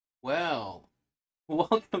Well,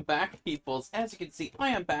 welcome back, peoples. As you can see, I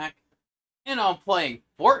am back, and I'm playing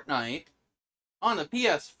Fortnite on the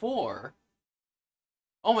PS4.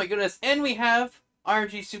 Oh my goodness, and we have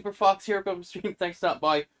RNG Super Fox here from stream. Thanks, stop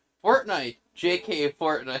by Fortnite, JK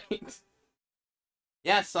Fortnite.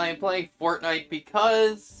 Yes, I am playing Fortnite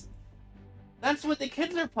because that's what the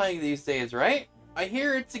kids are playing these days, right? I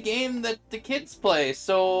hear it's a game that the kids play,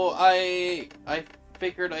 so I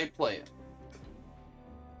figured I'd play it.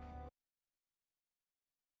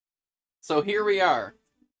 So here we are.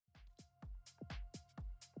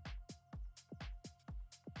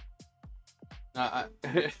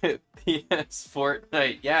 PS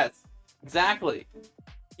Fortnite, yes, exactly.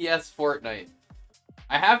 PS Fortnite.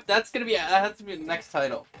 That's gonna be that has to be the next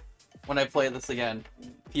title when I play this again.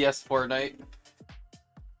 PS Fortnite.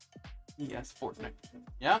 PS Fortnite.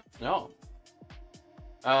 Yeah, no.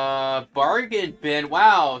 Bargain bin.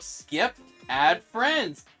 Wow, skip. Add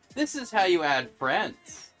friends. This is how you add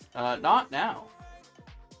friends. Not now.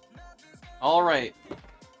 All right.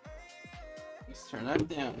 Let's turn that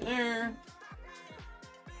down there.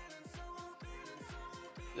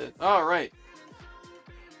 All right.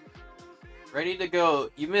 Ready to go.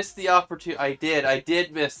 You missed the opportunity. I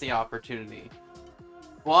did miss the opportunity.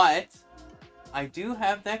 But I do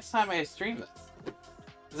have next time I stream this.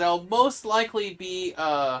 Because I'll most likely be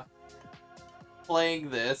playing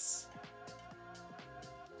this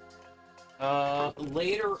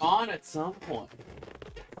later on at some point.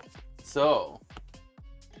 So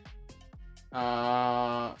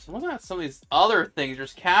looking at some of these other things.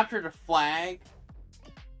 There's capture the flag,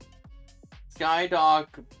 Skydog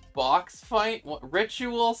box fight, what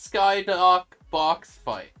ritual Skydog box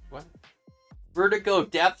fight, what Vertigo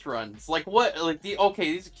death runs, like what, like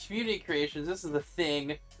okay, these are community creations. This is the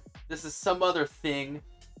thing, this is some other thing.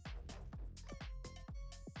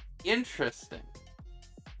 Interesting.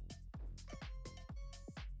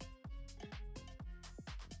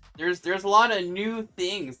 There's a lot of new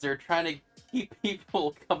things. They're trying to keep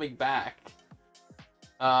people coming back.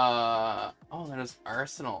 Oh, there's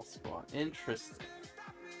Arsenal Squad. Interesting.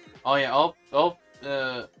 Oh yeah, all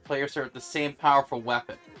players are the same powerful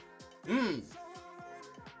weapon.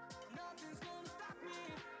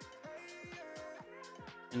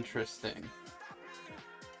 Interesting.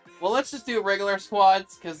 Well, let's just do regular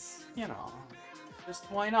squads, because, you know, just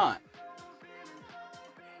why not?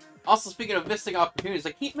 Also, speaking of missing opportunities,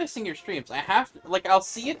 I keep missing your streams. I have to, like, I'll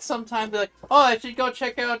see it sometime, be like, oh, I should go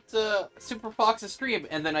check out Super Fox's stream,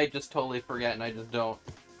 and then I just totally forget, and I just don't.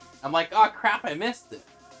 I'm like, oh crap, I missed it.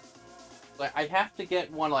 Like, I have to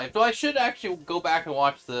get one live. So I should actually go back and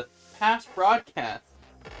watch the past broadcast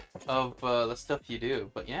of the stuff you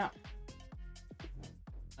do, but yeah.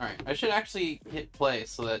 Alright, I should actually hit play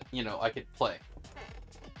so that, you know, I could play.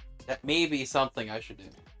 That may be something I should do.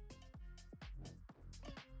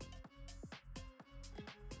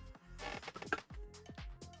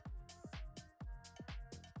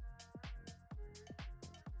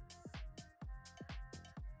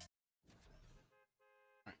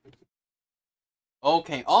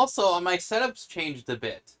 Okay, also, my setup's changed a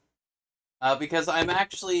bit. Because I'm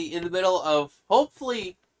actually in the middle of,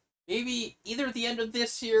 hopefully, maybe either the end of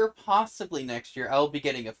this year, possibly next year, I'll be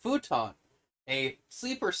getting a futon. A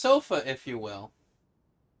sleeper sofa, if you will.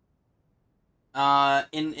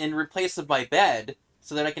 In replace of my bed,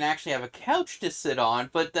 so that I can actually have a couch to sit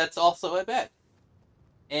on, but that's also a bed.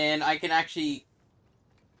 And I can actually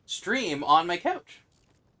stream on my couch.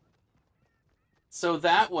 So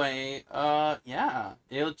that way, yeah,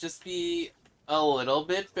 it'll just be a little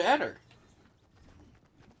bit better.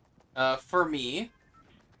 For me.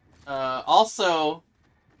 Also,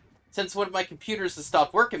 since one of my computers has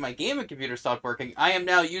stopped working, my gaming computer stopped working, I am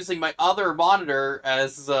now using my other monitor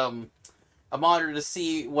as, a monitor to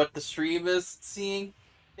see what the stream is seeing,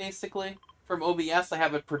 basically. From OBS, I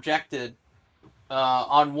have it projected,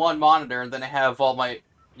 on one monitor, and then I have all my,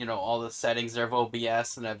 you know, all the settings there of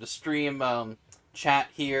OBS, and I have the stream, chat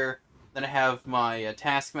here. Then I have my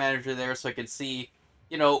task manager there, so I can see,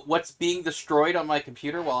 you know, what's being destroyed on my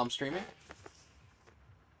computer while I'm streaming.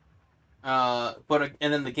 And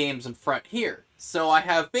then the game's in front here. So I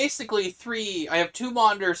have basically I have two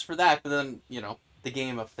monitors for that, but then, you know, the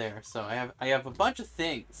game up there. So I have a bunch of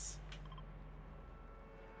things.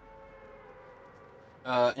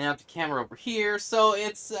 And I have the camera over here. So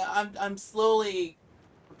it's, I'm slowly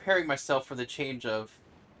preparing myself for the change of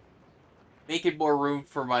making more room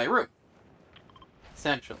for my room.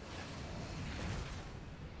 Essentially.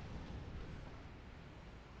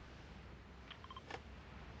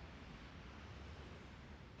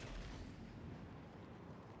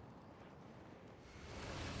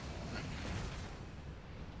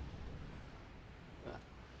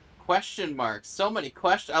 question marks. So many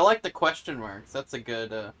questions. I like the question marks. That's a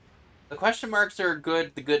good, the question marks are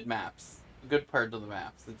good, the good maps. The good part of the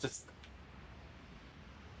maps. It just...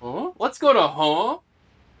 Huh? Let's go to huh?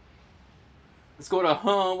 Let's go to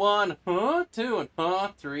huh 1, huh 2, and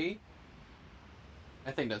huh 3.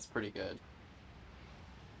 I think that's pretty good.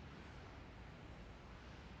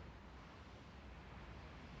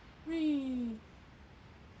 Whee!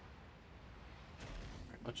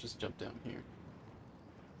 Alright, let's just jump down here.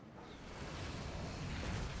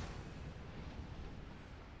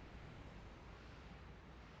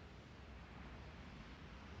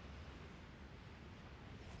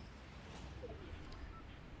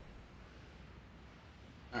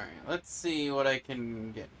 Alright, let's see what I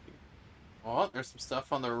can get here. Oh, there's some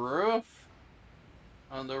stuff on the roof.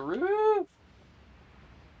 On the roof!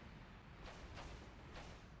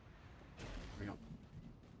 There we go.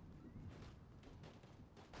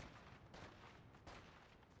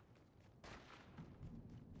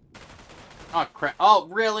 Oh, crap. Oh,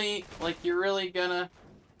 really? Like, you're really gonna...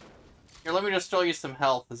 Here, let me just show you some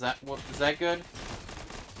health. Is that good?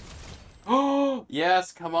 Oh,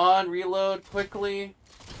 yes, come on, reload quickly.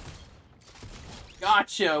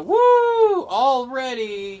 Gotcha! Woo!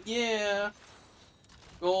 Already! Yeah!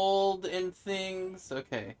 Gold and things.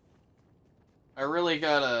 Okay. I really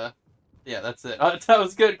gotta... Yeah, that's it. That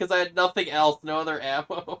was good, because I had nothing else. No other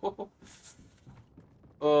ammo.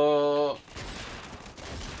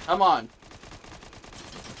 Come on.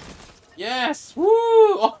 Yes! Woo!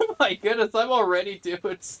 Oh my goodness, I'm already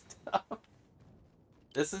doing stuff.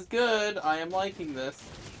 This is good. I am liking this.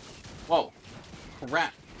 Whoa.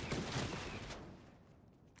 Crap.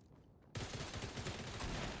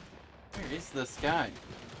 Where is this guy?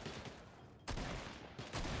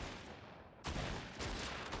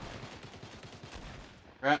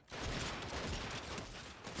 Crap.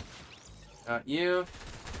 Got you.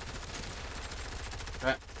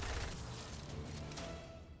 Crap.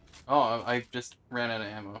 Oh, I just ran out of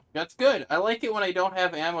ammo. That's good. I like it when I don't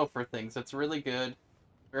have ammo for things. That's really good.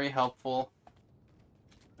 Very helpful.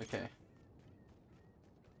 Okay.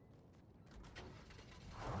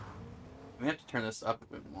 We have to turn this up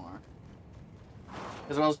a bit more.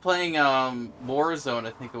 Because when I was playing Warzone,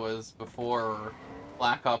 I think it was before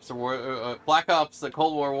Black Ops or Black Ops, the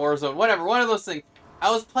Cold War, Warzone, whatever, one of those things. I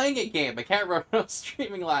was playing a game. I can't remember when I was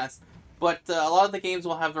streaming last, but a lot of the games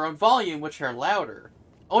will have their own volume, which are louder.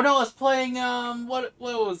 Oh no, I was playing what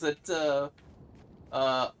was it?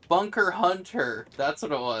 Bunker Hunter. That's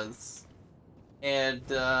what it was. And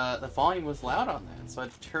the volume was loud on that, so I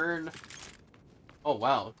had to turn. Oh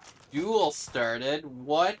wow, duel started.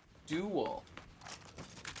 What duel?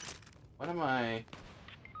 What am I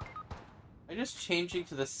just changing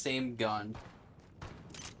to the same gun?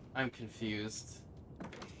 I'm confused.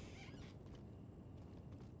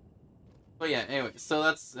 But yeah, anyway, so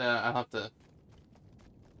that's, I'll have to...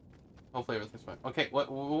 Hopefully everything's fine. Okay, what?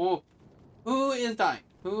 Who is dying?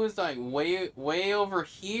 Who is dying? Way over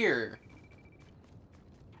here.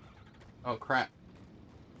 Oh, crap.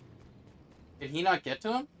 Did he not get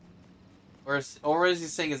to him? Or is he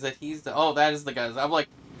saying is that he's the... Oh, that is the guy. I'm like...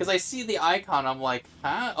 Because I see the icon, I'm like,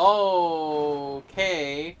 huh?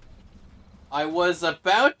 Okay. I was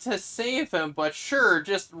about to save him, but sure,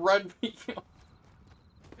 just run me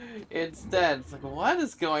instead. It's like, what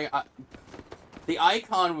is going on? The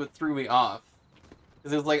icon threw me off.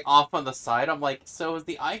 Because it was like off on the side. I'm like, so is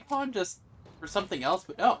the icon just for something else?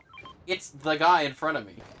 But no, it's the guy in front of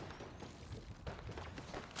me.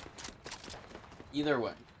 Either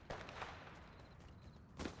way.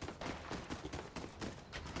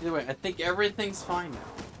 Either way, I think everything's fine now.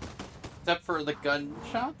 Except for the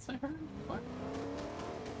gunshots I heard? What?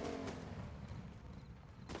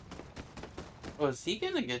 Oh, is he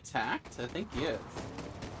gonna get attacked? I think he is.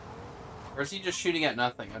 Or is he just shooting at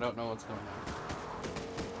nothing? I don't know what's going on.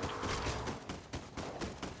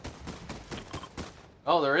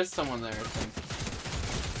 Oh, there is someone there, I think.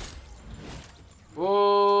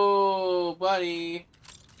 Whoa, buddy.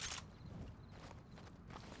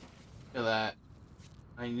 Look at that.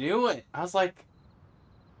 I knew it. I was like,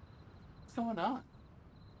 what's going on?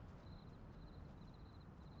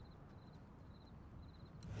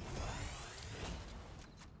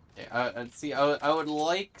 Okay, see, I would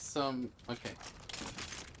like some... Okay.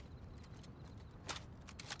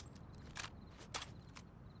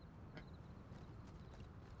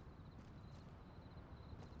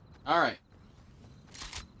 Alright.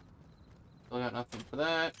 Still got nothing for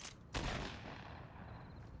that.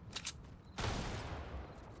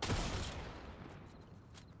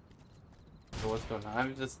 So what's going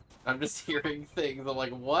on? I'm just hearing things. I'm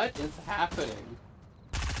like, what is happening?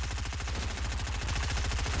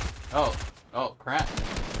 Oh. Oh, crap.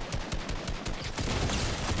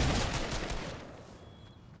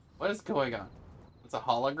 What is going on? It's a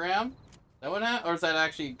hologram? Is that what happened? Or is that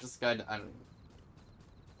actually just guy? I don't know.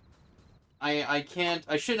 I can't.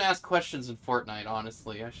 I shouldn't ask questions in Fortnite.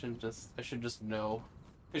 Honestly, I should just know.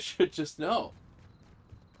 I should just know.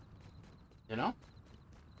 You know?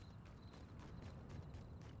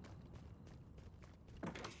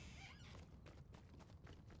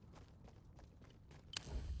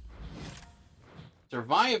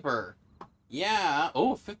 Survivor. Yeah.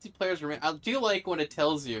 Oh, 50 players remain. I do like when it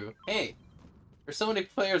tells you, hey, there's so many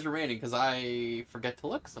players remaining because I forget to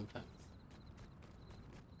look sometimes.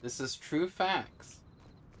 This is true facts.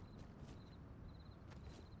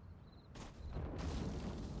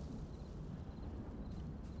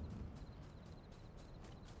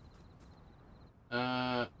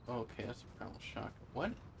 Okay, that's a primal shock.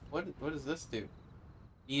 What does this do?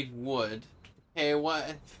 Need wood. Hey,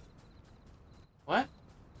 what? What?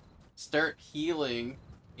 Start healing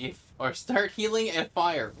start healing at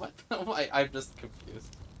fire. What? I'm just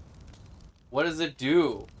confused. What does it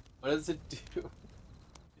do? What does it do?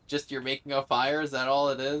 Just you're making a fire? Is that all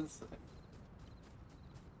it is?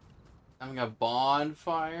 Having a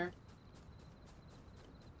bonfire?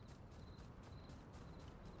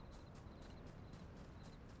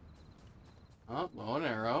 Oh, bow and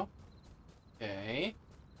arrow. Okay.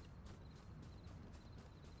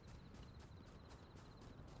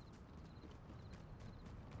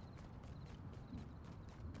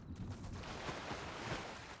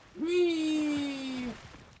 Whee!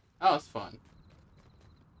 Oh, it's fun.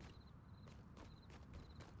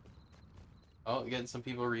 Oh, getting some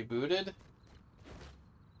people rebooted?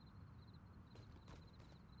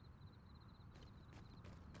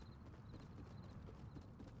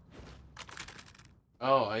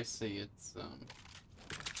 Oh, I see. It's,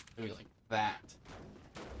 maybe like that.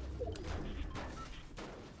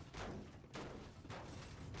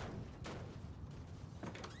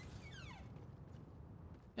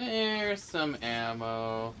 There's some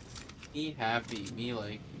ammo. Me happy. Me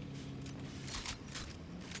like...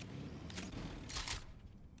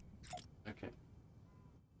 Okay.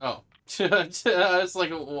 Oh. I was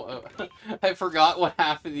like... I forgot what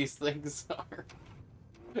half of these things are.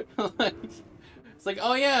 Like, it's like,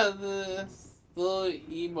 oh yeah, the little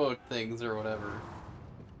emote things or whatever.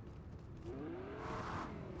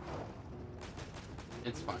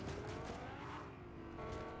 It's fine.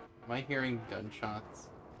 Am I hearing gunshots?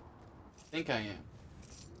 I think I am.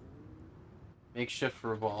 Makeshift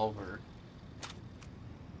revolver.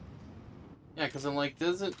 Yeah, because I'm like,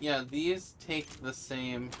 doesn't... Yeah, these take the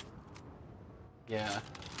same... Yeah.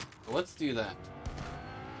 Let's do that.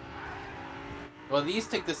 Well, these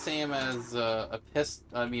take the same as a pistol.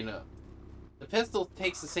 I mean, the pistol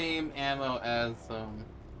takes the same ammo as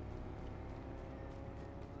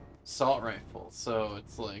assault rifle. So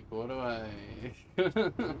it's like, what do I?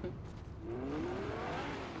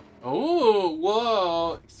 Oh,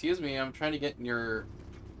 whoa! Excuse me, I'm trying to get in your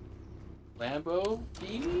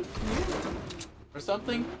Lamborghini or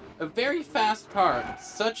something. A very fast car,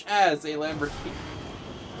 such as a Lamborghini.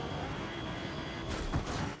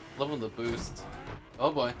 Loving the boost.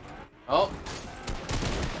 Oh boy. Oh.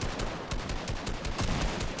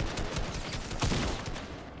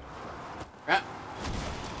 Crap.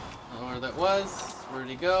 I don't know where that was. Where'd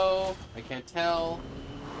he go? I can't tell.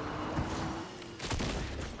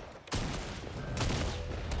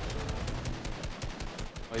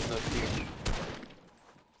 Oh, he's up here.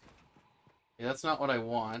 Yeah, that's not what I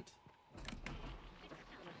want.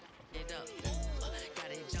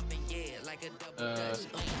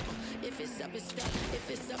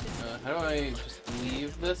 How do I just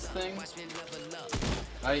leave this thing?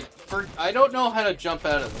 I don't know how to jump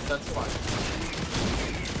out of this. That's fine.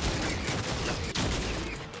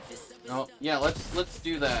 No, yeah, let's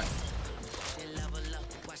do that.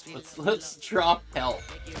 Let's drop health.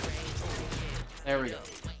 There we go.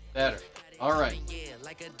 Better. All right.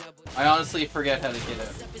 I honestly forget how to get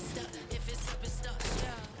out.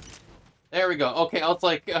 There we go. Okay, I was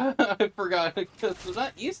like, I forgot because I'm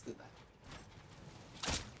not used to that.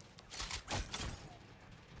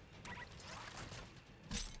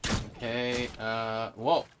 Okay,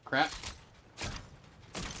 whoa, crap.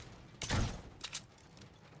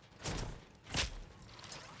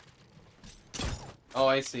 Oh,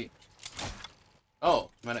 I see. Oh,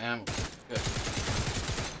 I'm out of ammo. Good.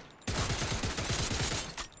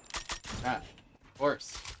 Ah, of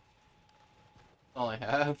course. That's all I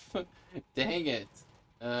have. Dang it.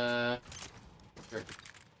 Sure.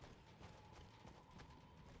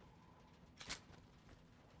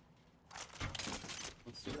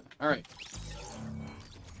 Let's do that. Alright.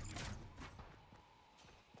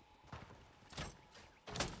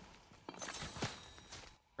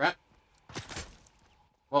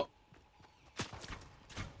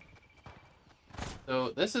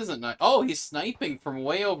 This isn't nice. Oh, he's sniping from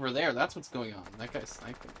way over there. That's what's going on. That guy's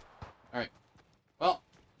sniping. Alright. Well.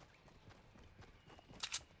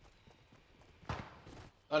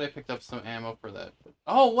 Thought I picked up some ammo for that.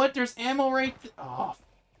 Oh, what? There's ammo right there. Oh,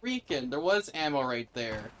 freaking. There was ammo right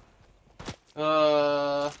there.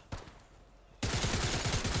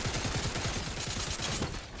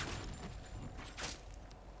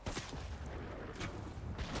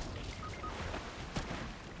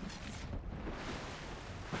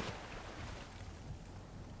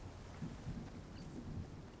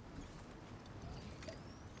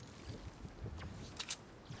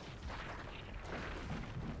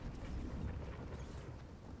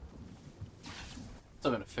 So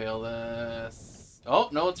I'm gonna fail this. Oh,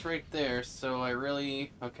 no, it's right there. So I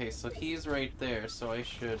really... Okay, so he's right there. So I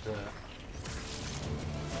should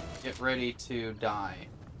get ready to die.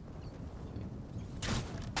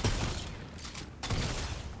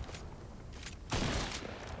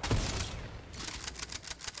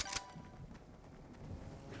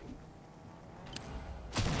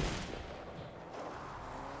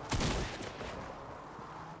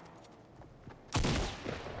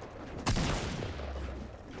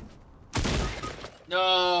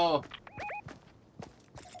 No!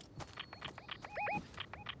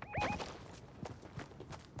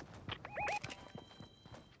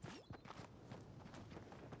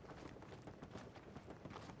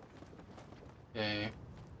 Okay.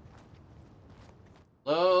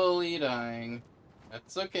 Slowly dying.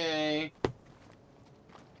 That's okay.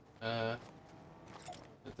 Is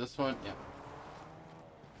this one? Yeah.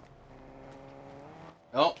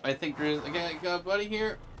 Oh, I think there's... Okay, got a buddy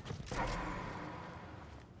here.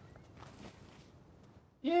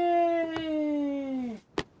 Yay!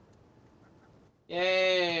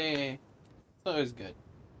 Yay! It's always good.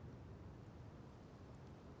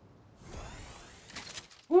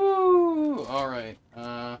 Woo! Alright,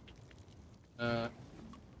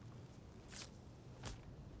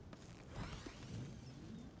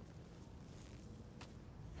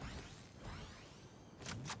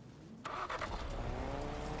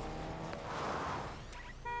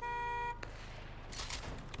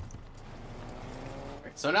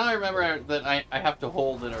 so now I remember that I have to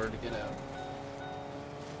hold in order to get out.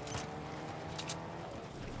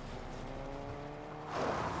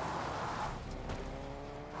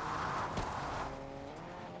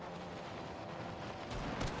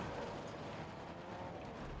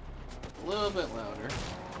 A little bit louder.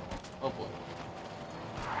 Oh boy.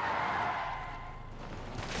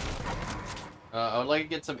 I would like to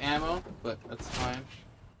get some ammo, but that's fine.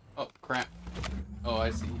 Oh, crap. Oh,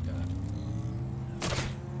 I see.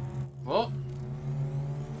 Whoa.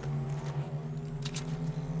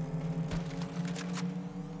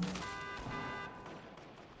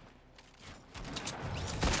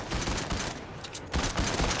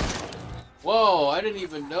 Whoa, I didn't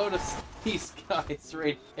even notice these guys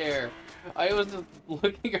right there. I was just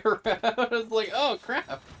looking around. I was like, oh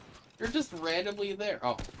crap. They're just randomly there.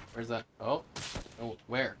 Oh, where's that? Oh, oh,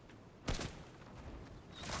 where?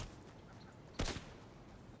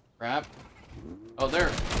 Crap. Oh,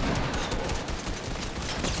 there.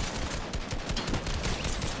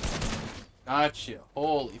 Gotcha.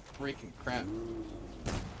 Holy freaking crap.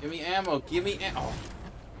 Give me ammo. Give me ammo. Oh.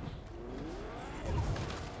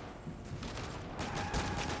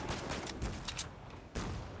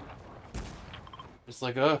 Just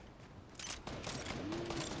like,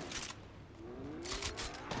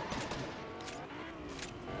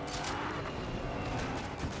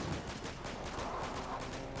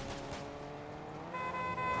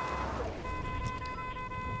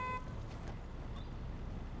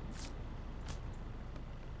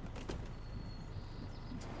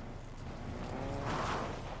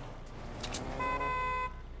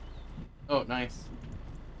 Oh, nice.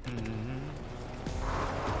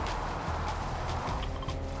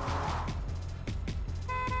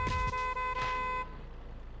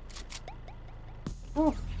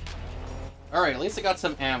 Alright, at least I got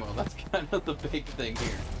some ammo. That's kind of the big thing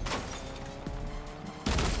here.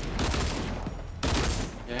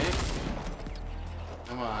 Okay.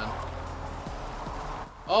 Come on.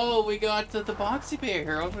 Oh, we got the Boxy Bear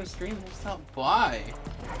here over the stream. There's something by.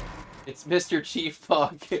 It's Mr. Chief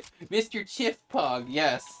Pog. Mr. Chief Pog,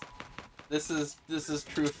 yes. This is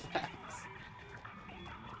true facts.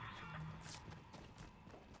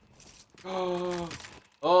 Oh.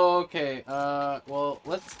 Okay, well,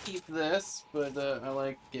 let's keep this, but, I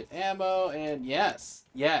like to get ammo, and yes,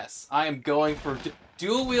 I am going for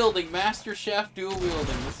dual wielding, Master Chef dual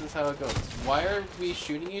wielding. This is how it goes. Why are we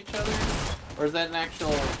shooting each other? Or is that an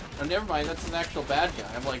actual, oh, never mind, that's an actual bad guy.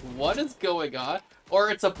 I'm like, what is going on? Or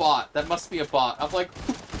it's a bot. That must be a bot. I'm like,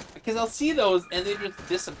 because I'll see those and they just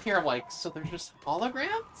disappear. I'm like, so they're just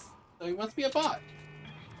holograms? So he must be a bot.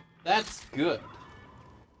 That's good.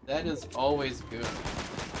 That is always good.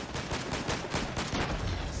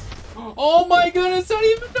 Oh my goodness, I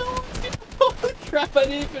didn't even know! Holy crap, I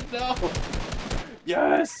didn't even know!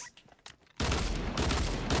 Yes!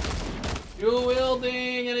 Dual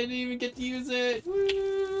wielding, and I didn't even get to use it!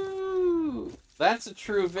 Woo! That's a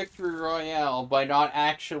true victory royale by not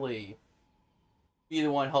actually be the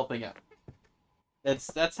one helping out.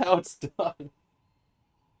 That's how it's done.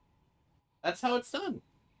 That's how it's done.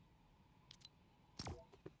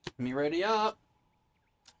 Let me ready up.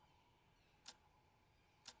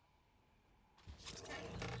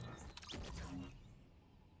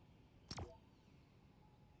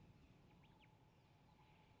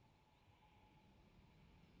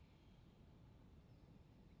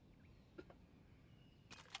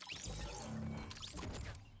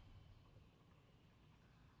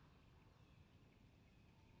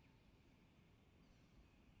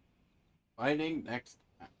 Fighting next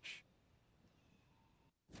match.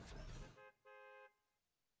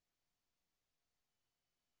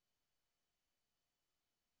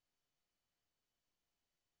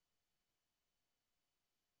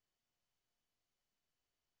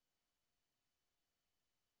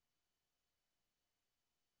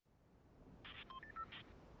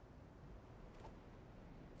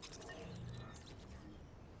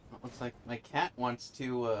 Looks like my cat wants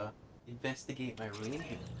to investigate my room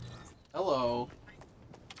here. Hello.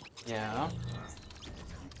 Yeah.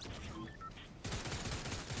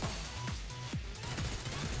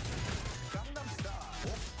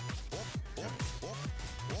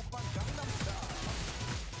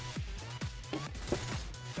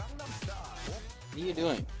 What are you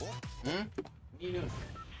doing? Hmm? What are you doing?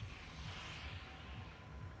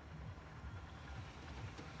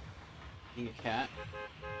 Being a cat?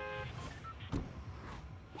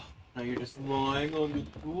 Now you're just lying on the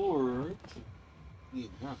floor. Yeah.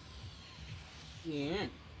 Yeah.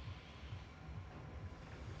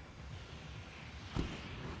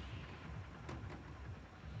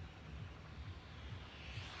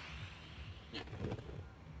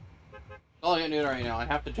 Oh, I can do it right now. I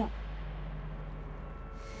have to jump.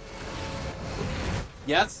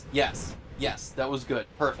 Yes, yes, yes. That was good.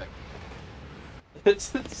 Perfect.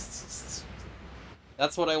 That's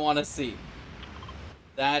what I want to see.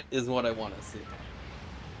 That is what I want to see.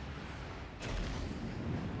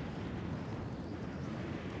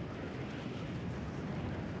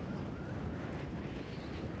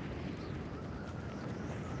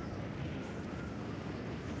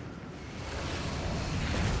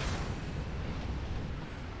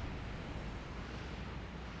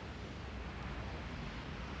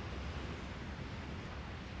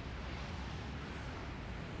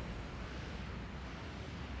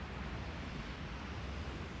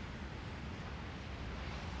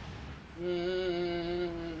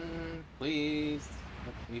 Please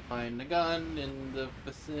let me find a gun in the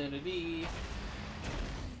vicinity.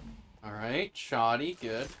 Alright, shoddy,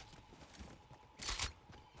 good.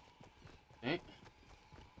 Okay.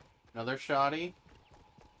 Another shoddy.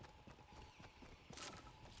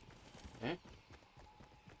 Okay.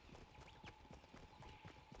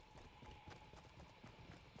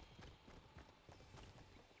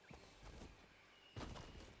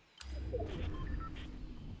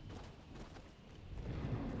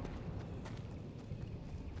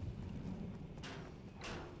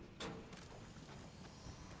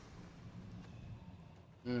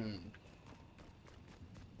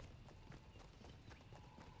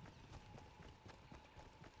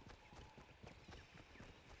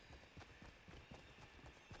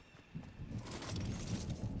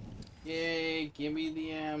 Yay, give me the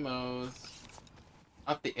ammos.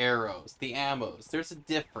 Not the arrows, the ammos. There's a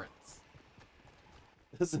difference.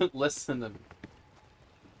 Doesn't listen to me.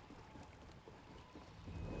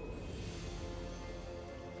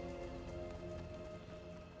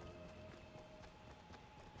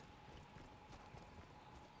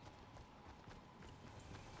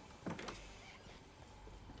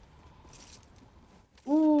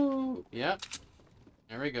 Ooh, yep.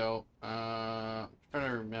 There we go. I'm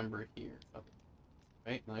trying to remember here.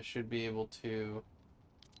 Right, and I should be able to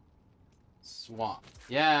swap.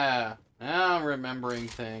 Yeah, now I'm remembering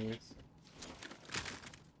things.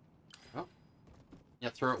 Oh, yeah,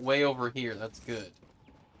 throw it way over here. That's good.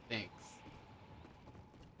 Thanks.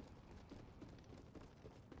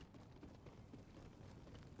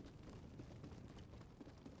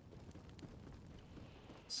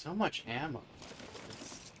 So much ammo.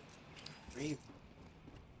 It's crazy.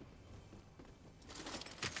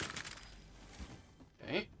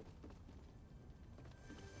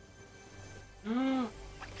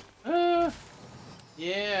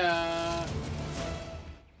 Yeah.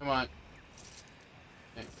 Come on.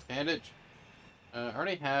 Okay, bandage. I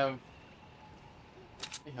already have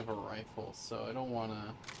a rifle, so I don't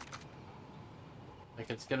wanna. Like,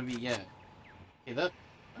 it's gonna be yeah. Okay, that.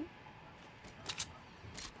 What?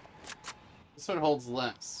 This one holds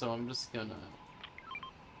less, so I'm just gonna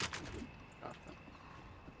drop them.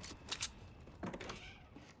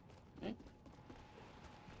 Okay.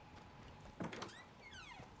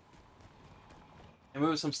 I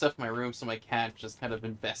moved some stuff in my room so my cat just kind of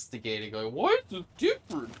investigating, going, "Why is this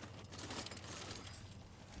different?"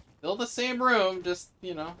 Still the same room, just,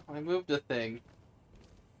 you know, I moved a thing.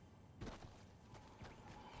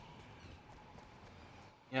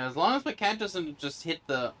 Yeah, as long as my cat doesn't just hit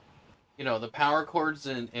the, you know, the power cords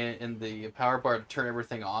and the power bar to turn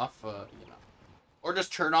everything off, you know, or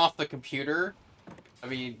just turn off the computer. I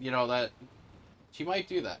mean, you know, that she might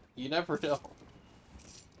do that. You never know.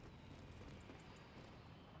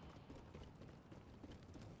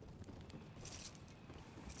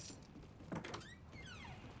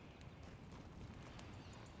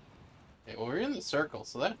 Okay, well, we're in the circle,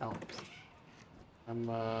 so that helps.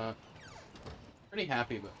 I'm pretty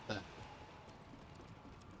happy about that.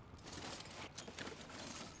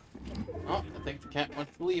 Oh, I think the cat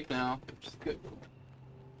wants to leave now, which is good.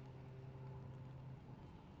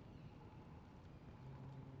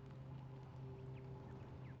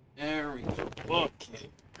 There we go. Okay.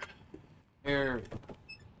 There we go.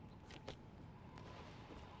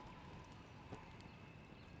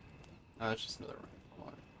 Oh, that's just another rifle.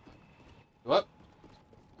 Go up.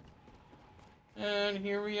 And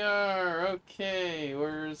here we are. Okay,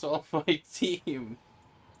 where's all my team?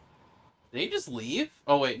 Did they just leave?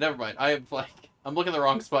 Oh wait, never mind. I'm looking at the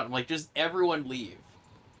wrong spot. I'm like, just everyone leave.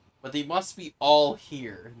 But they must be all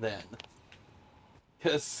here then.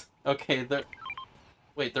 Cause okay,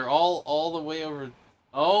 they're all the way over.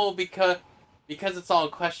 Oh, because it's all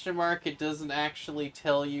question mark, it doesn't actually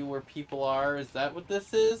tell you where people are. Is that what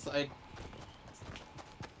this is?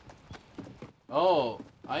 Oh,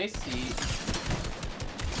 I see.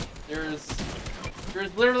 There's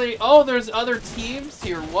literally... Oh, there's other teams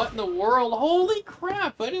here. What in the world? Holy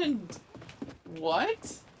crap, I didn't...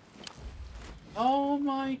 What? Oh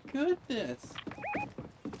my goodness.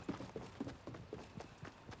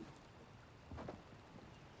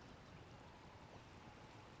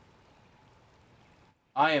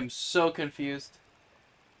 I am so confused.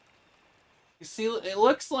 You see, it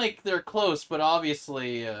looks like they're close, but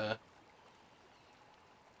obviously, yeah,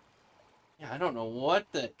 I don't know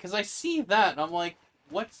what the... Because I see that, and I'm like,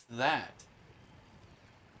 what's that?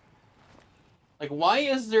 Like, why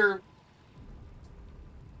is there...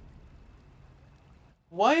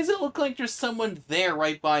 Why does it look like there's someone there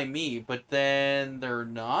right by me, but then they're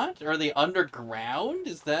not? Are they underground?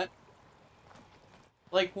 Is that...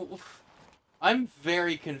 Like, I'm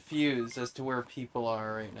very confused as to where people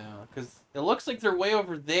are right now. Because it looks like they're way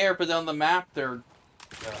over there, but on the map they're...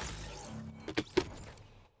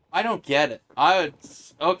 I don't get it.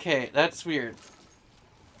 Okay, that's weird.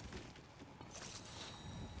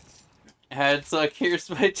 Heads like, here's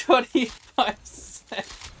my 25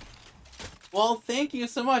 cents. Well, thank you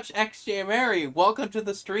so much, XJ Mary. Welcome to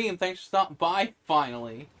the stream. Thanks for stopping by,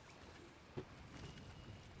 finally.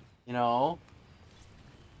 You know?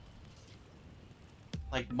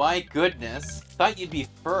 Like, my goodness. Thought you'd be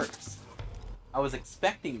first. I was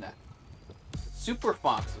expecting that. Super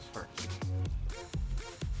Fox was first.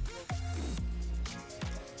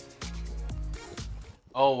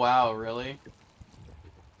 Oh, wow, really?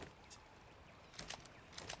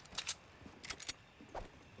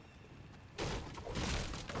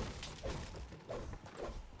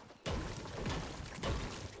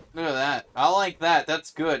 Look at that. I like that.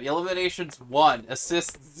 That's good. Eliminations 1.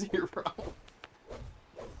 Assists 0.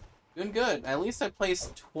 Doing good. At least I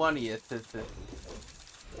placed 20th.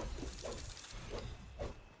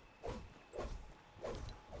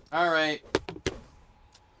 Alright.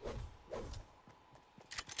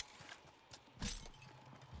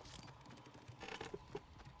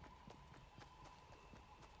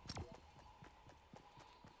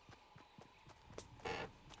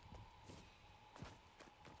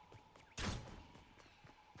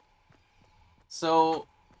 So,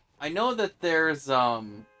 I know that there's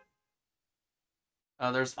other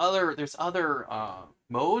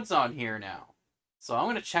modes on here now. So I'm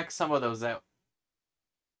gonna check some of those out.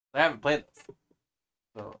 I haven't played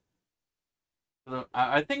them. So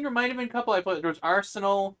I think there might have been a couple I played. There was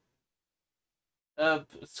Arsenal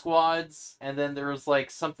squads, and then there was like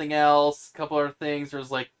something else, a couple other things. There's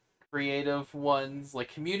like creative ones,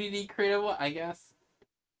 like community creative one, I guess.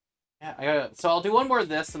 Yeah, so I'll do one more of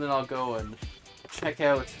this, and then I'll go and check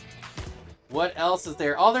out what else is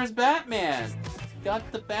there. Oh, there's Batman. Got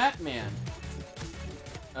the Batman.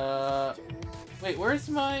 Wait, where's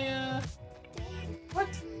my, what?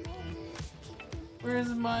 Where's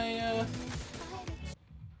my,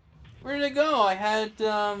 where did it go? I had,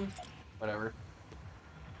 whatever.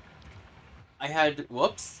 I had,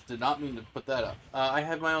 whoops, did not mean to put that up. I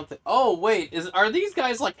had my own thing. Oh, wait, are these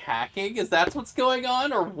guys, like, hacking? Is that what's going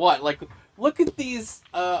on, or what? Like, look at these,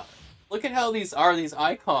 look at how these are, these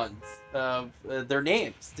icons. Their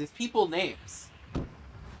names. These people names.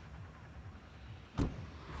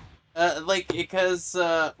 Like, because,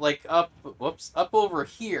 like, up over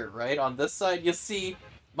here, right, on this side, you'll see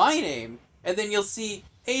my name, and then you'll see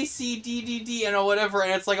ACDDD, and whatever,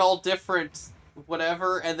 and it's, like, all different,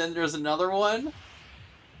 whatever, and then there's another one,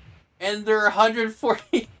 and they're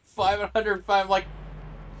 145 and 105, I'm like,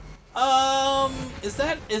 is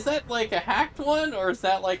that, like, a hacked one, or is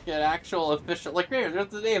that, like, an actual official, like, there's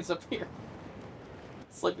the names up here.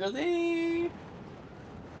 It's like, are they...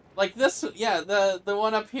 Like this, yeah, the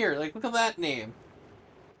one up here. Like, look at that name.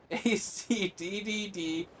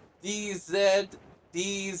 ACDDD DZ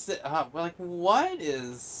DZ. Like, what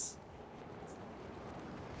is?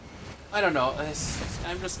 I don't know.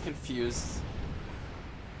 I'm just confused.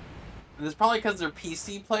 And it's probably because they're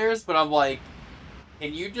PC players, but I'm like,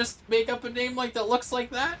 can you just make up a name like that looks like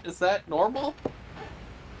that? Is that normal?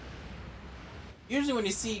 Usually when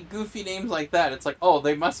you see goofy names like that, it's like, oh,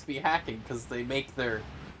 they must be hacking because they make their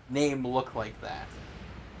name look like that.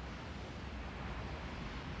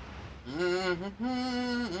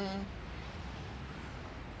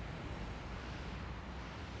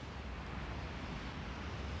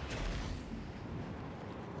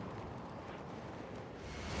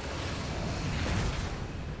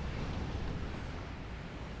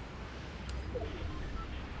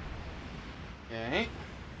 Okay.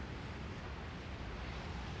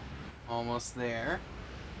 Almost there.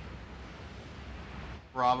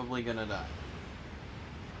 Probably gonna die.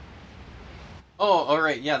 Oh,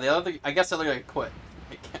 alright, yeah, the other, I guess the other guy quit,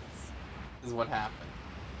 I guess, is what happened.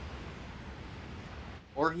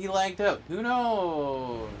 Or he lagged out, who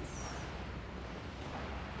knows?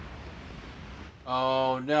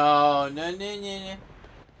 Oh, no, no.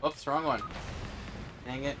 Oops, wrong one.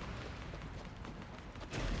 Dang it.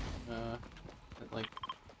 Like,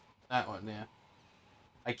 that one, yeah.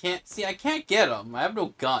 I can't get him, I have no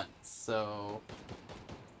guns, so...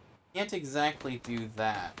 Can't exactly do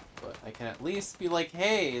that, but I can at least be like,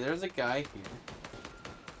 hey, there's a guy here.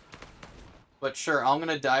 But sure, I'm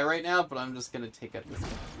gonna die right now, but I'm just gonna take out this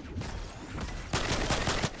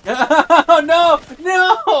guy. Oh, no!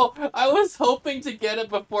 No! I was hoping to get it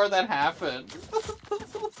before that happened.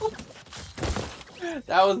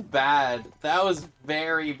 That was bad. That was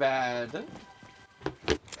very bad.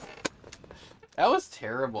 That was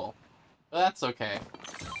terrible. But that's okay.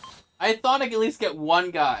 I thought I could at least get one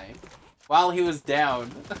guy while he was down,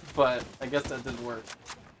 but I guess that didn't work.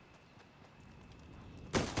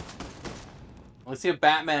 Let's see what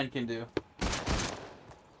Batman can do.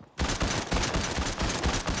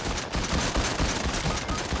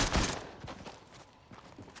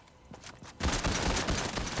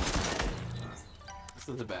 This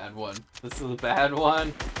is a bad one. This is a bad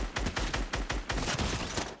one.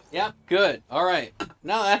 Yep, good. Alright.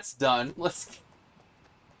 Now that's done. Let's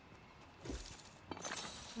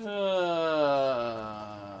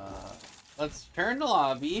turn to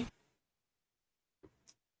lobby.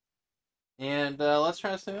 And let's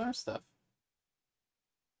try some other stuff.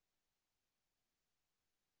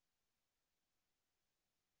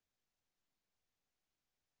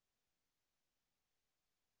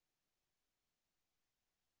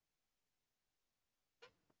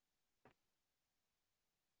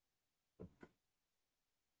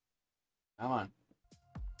 Come on.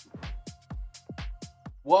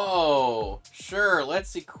 Whoa! Sure,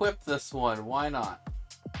 let's equip this one. Why not?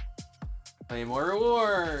 Claim more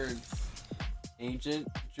rewards. Agent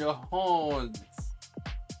Jones.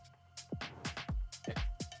 Okay.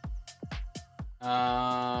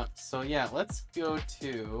 So yeah, let's go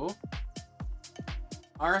to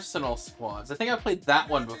Arsenal Squads. I think I played that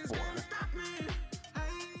one before.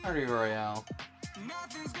 Party Royale.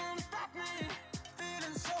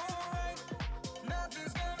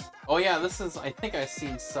 Oh yeah, this is, I think I've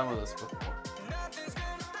seen some of this before.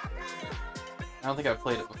 I don't think I've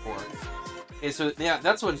played it before. Okay, so yeah,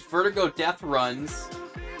 that's what Vertigo Death Runs.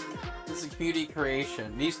 This is community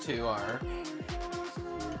creation. These two are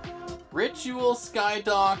Ritual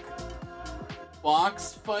Skydock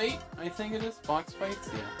Box Fight, I think it is. Box Fights,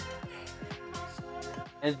 yeah.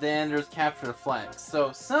 And then there's Capture the Flag.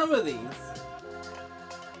 So some of these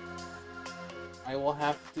I will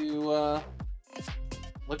have to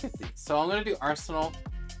look at these. So I'm gonna do Arsenal,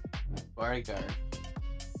 Bodyguard.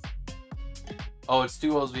 Oh, it's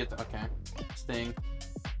duos. We have to. Okay, Sting.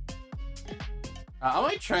 I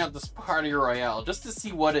might try out this Party Royale just to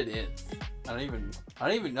see what it is. I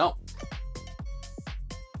don't even know.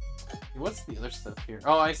 What's the other stuff here?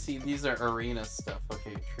 Oh, I see. These are arena stuff.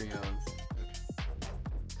 Okay, trios.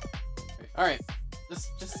 Okay. All right.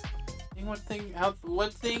 Just what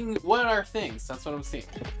thing? What are things? That's what I'm seeing.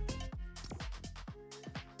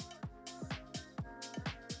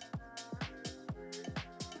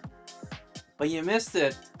 But you missed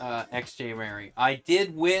it, XJ Mary. I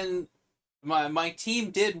did win. My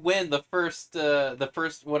team did win the first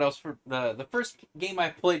what else for the first game I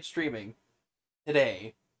played streaming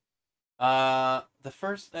today. The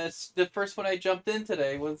first one I jumped in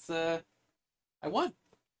today was I won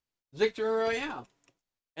Victory Royale,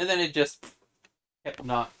 and then it just kept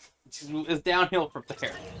not. It's downhill from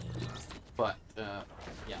there. But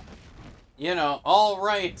yeah, you know, all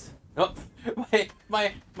right. Oh,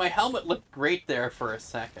 my helmet looked great there for a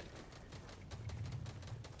second.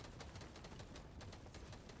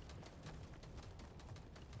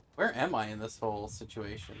 Where am I in this whole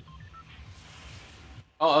situation?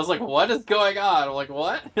 Oh, I was like, what is going on? I'm like,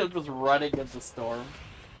 what? I'm just running in the storm.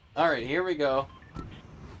 Alright, here we go.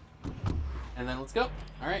 And then let's go.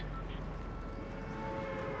 Alright.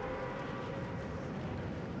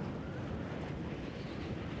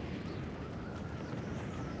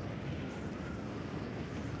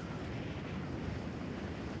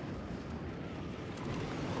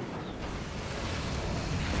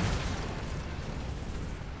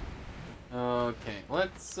 Okay,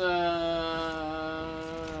 let's, well,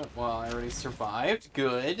 I already survived.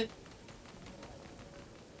 Good.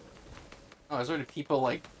 Oh, there's already people,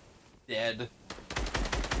 like, dead.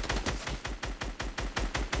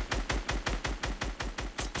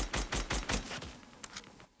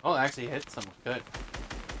 Oh, I actually hit someone. Good.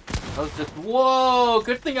 I was just, whoa!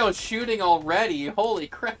 Good thing I was shooting already. Holy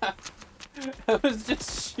crap. I was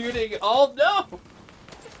just shooting. Oh, no!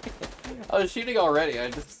 I was shooting already. I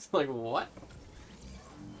just, like, what?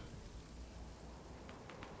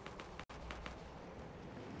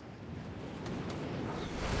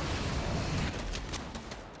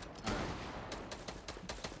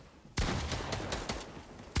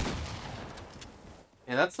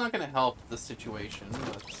 Yeah, that's not gonna help the situation,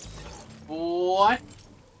 but... What?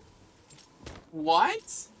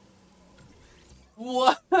 What?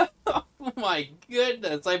 What? Oh my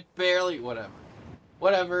goodness, I barely... Whatever.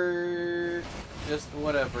 Whatever. Just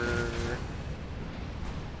whatever.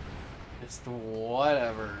 Just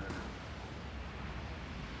whatever.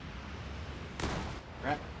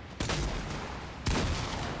 Right.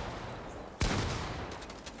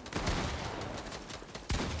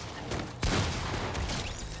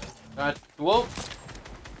 Whoa.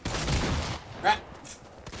 Right.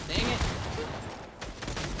 Dang it.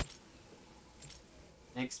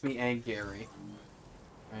 Makes me angry.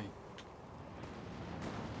 Right.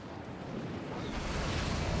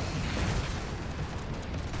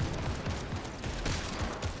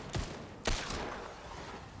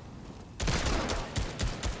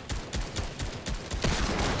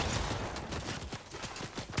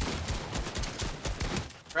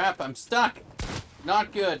 Crap, I'm stuck.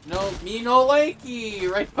 Not good. No, me no likey.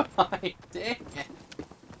 Right behind. Dang it.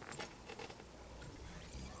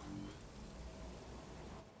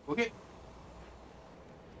 Okay.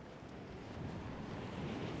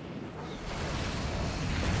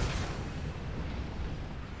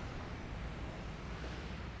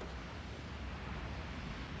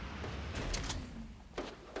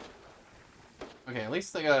 Okay, at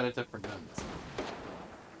least I got a different gun.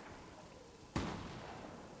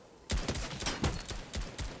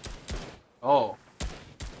 Oh,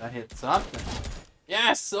 that hit something.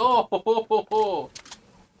 Yes! Oh, ho, ho, ho. That's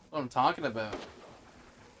what I'm talking about.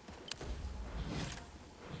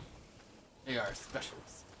 They are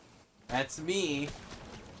specialists. That's me.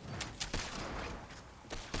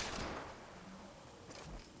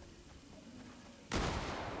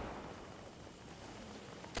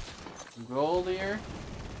 Some gold here.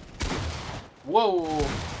 Whoa!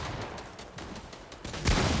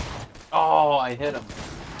 Oh, I hit him.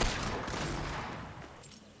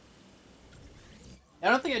 I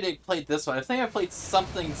don't think I played this one. I think I played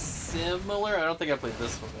something similar. I don't think I played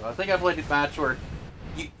this one, though. I think I played a match where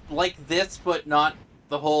you like this, but not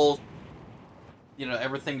the whole, you know,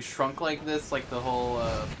 everything shrunk like this. Like the whole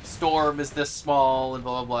storm is this small and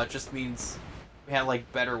blah, blah, blah. It just means we had,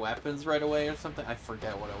 like, better weapons right away or something. I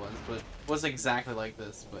forget what it was, but it wasn't exactly like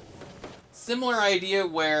this, but Similar idea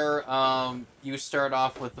where you start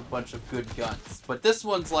off with a bunch of good guns, but this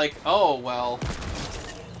one's like, oh well,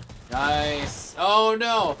 nice. Oh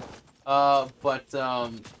no, but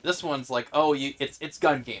this one's like, oh it's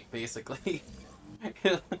gun game basically.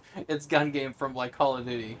 It's gun game from like Call of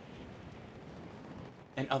Duty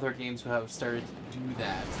and other games who have started to do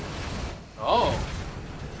that. Oh,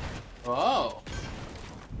 oh.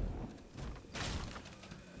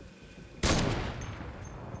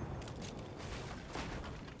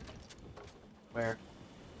 Where?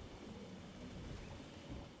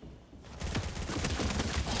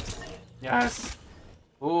 Yes!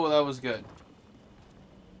 Ooh, that was good.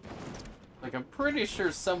 Like, I'm pretty sure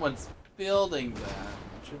someone's building that.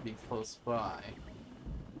 It should be close by.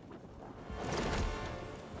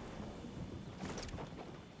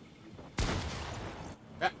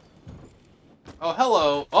 Ah. Oh,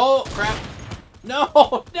 hello! Oh, crap!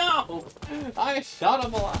 No! No! I shot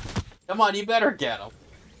him a lot! Come on, you better get him!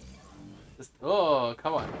 Just, oh,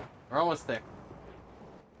 come on. We're almost there.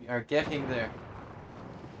 We are getting there.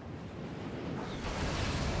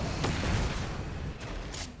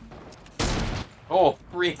 Oh,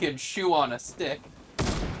 freaking shoe on a stick.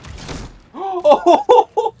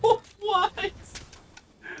 Oh, what?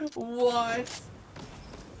 What?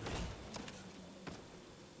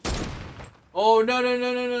 Oh, no, no,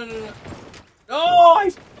 no, no, no, no, no. Oh,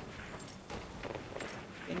 I...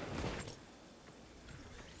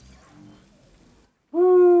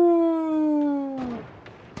 Woo.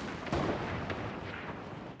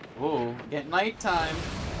 Whoa, get nighttime.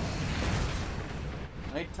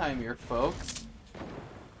 Nighttime here, folks.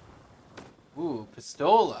 Ooh,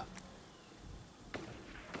 pistola.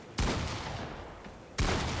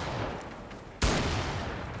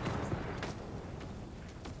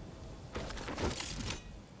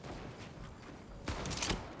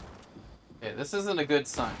 Okay, this isn't a good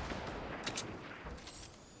sign.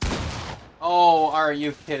 Oh, are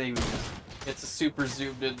you kidding me? It's a super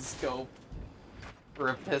zoomed in scope for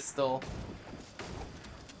a pistol.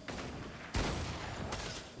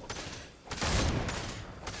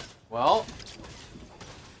 Well,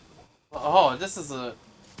 oh, this is a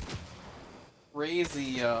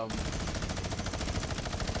crazy,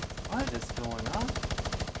 what is going on?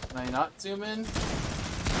 Can I not zoom in?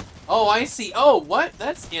 Oh, I see. Oh, what?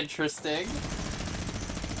 That's interesting.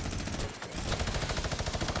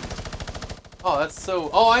 Oh, that's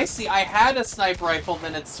so... Oh, I see. I had a sniper rifle,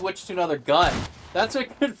 then it switched to another gun. That's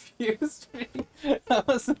what confused me. I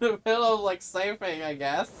was in the middle of, like, sniping, I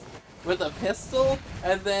guess, with a pistol,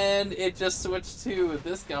 and then it just switched to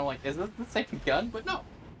this gun. I'm like, is this the same gun? But no,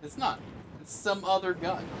 it's not. It's some other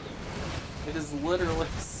gun. It is literally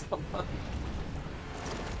some other...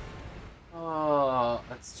 Oh,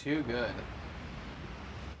 that's too good.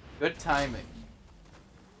 Good timing.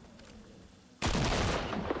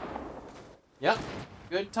 Yep,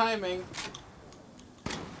 good timing.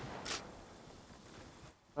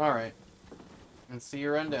 Alright. And see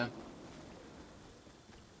you run down.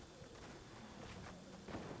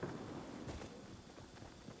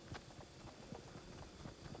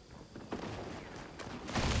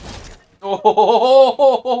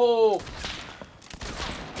 Oh!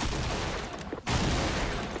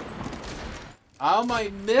 How am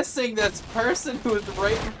I missing this person who is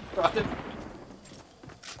right in front of me?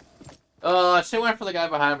 She went for the guy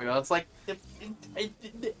behind me. It's like, it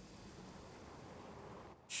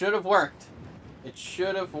should have worked. It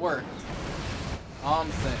should have worked. All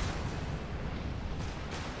I'm saying.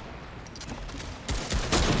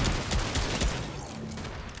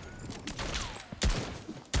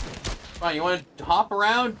 Fine, you want to hop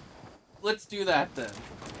around? Let's do that then.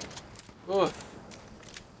 Oof.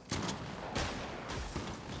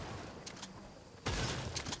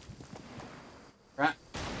 Right.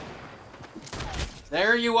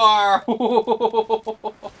 There you are!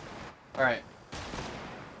 Alright.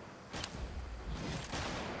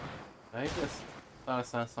 I just thought I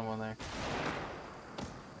saw someone there.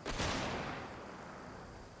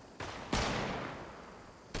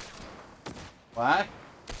 What?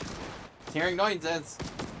 Hearing noises.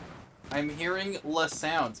 I'm hearing less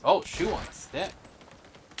sounds. Oh, shoe on a stick.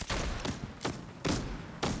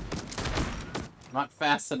 Not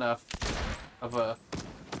fast enough of a...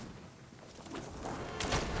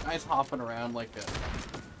 Guy's hopping around like a...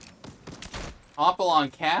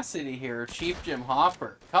 Hop-along Cassidy here, Chief Jim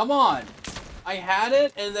Hopper. Come on! I had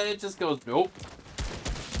it, and then it just goes, nope.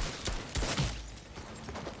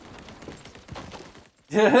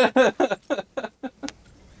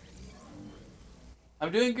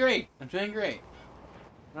 I'm doing great. I'm doing great.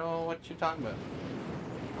 I don't know what you're talking about.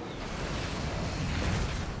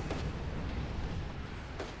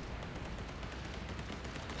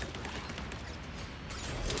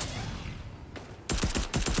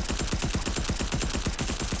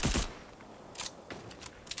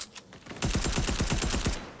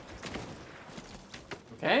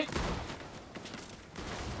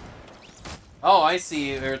 Oh, I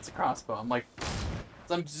see. It's a crossbow. I'm like,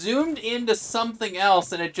 so I'm zoomed into something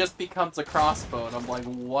else, and it just becomes a crossbow. And I'm like,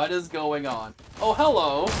 what is going on? Oh,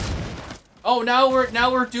 hello. Oh, now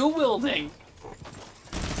we're dual wielding.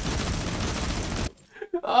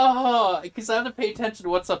 Oh, because I have to pay attention to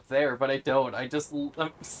what's up there, but I don't. I'm just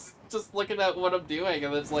looking at what I'm doing,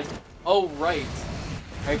 and it's like, oh right,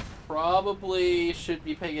 I probably should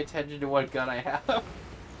be paying attention to what gun I have,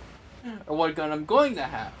 or what gun I'm going to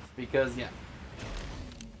have, because yeah.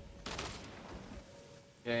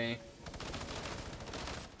 Okay.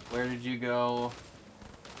 Where did you go?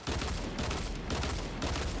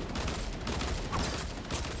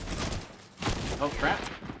 Oh crap!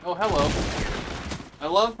 Oh hello. I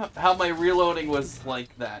love how my reloading was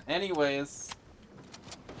like that. Anyways.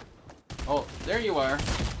 Oh, there you are.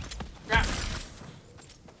 Crap!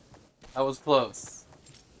 That was close.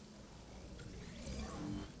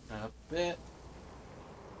 A bit.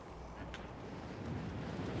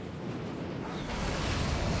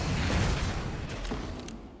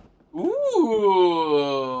 Ooh!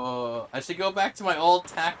 I should go back to my old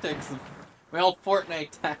tactics, my old Fortnite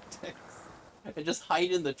tactics, and just hide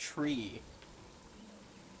in the tree.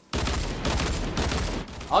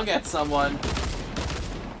 I'll get someone.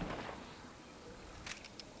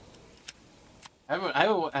 I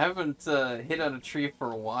haven't hit on a tree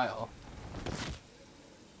for a while.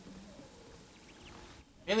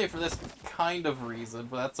 Mainly for this kind of reason,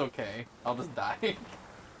 but that's okay. I'll just die.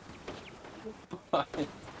 But,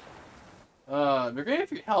 it'd be great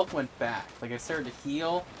if your health went back. Like I started to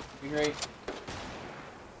heal. It'd be great.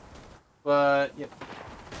 But, yep.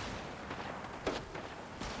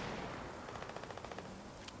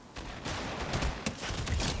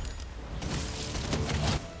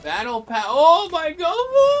 Battle pass. Oh my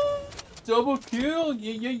god! Double kill!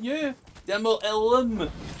 Yeah, yeah, yeah! Double elim!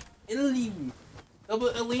 Elim! Double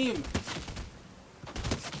elim!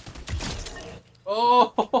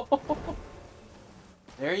 Oh!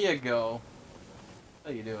 There you go. How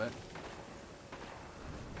you do it?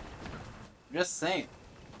 I'm just saying.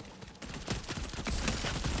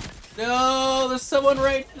 No! There's someone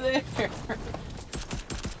right there!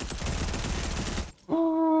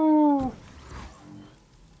 Ooh.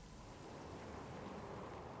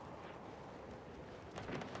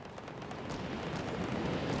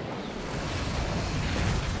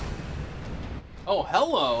 Oh,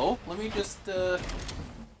 hello. Let me just do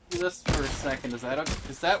this for a second. Does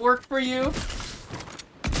that work for you?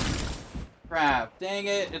 Crap! Dang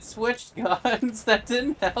it! It switched guns. That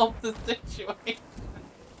didn't help the situation.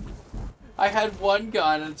 I had one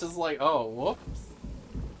gun, and it's just like, oh, whoops.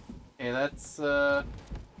 Okay, that's a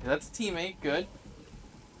teammate. Good.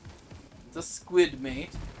 It's a squid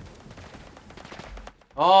mate.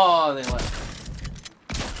 Oh, they left.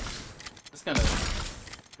 Just gonna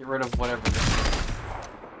get rid of whatever this is.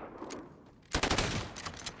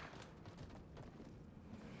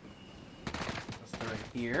 Right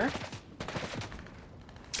here.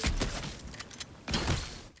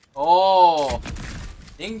 Oh,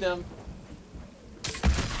 dinged him.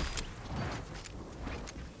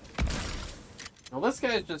 Well, this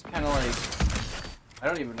guy's just kind of like, I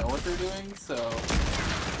don't even know what they're doing, so.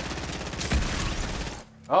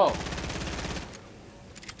 Oh.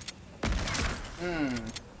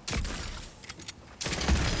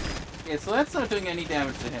 Okay, so that's not doing any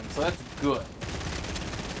damage to him, so that's good.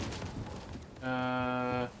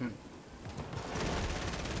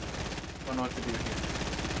 Don't know what to do here.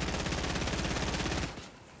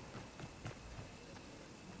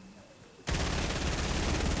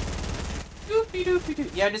 Doopy doopy doo.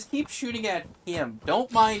 Yeah, just keep shooting at him.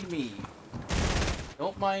 Don't mind me.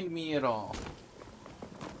 Don't mind me at all.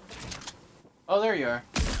 Oh, there you are.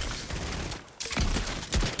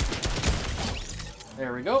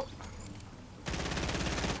 There we go.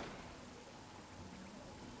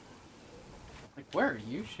 Like, where are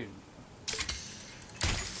you shooting?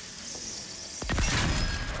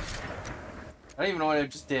 I don't even know what I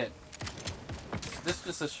just did. Is this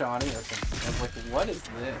just a shoddy or something? I was like, what is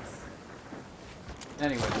this?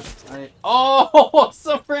 Anyways, oh,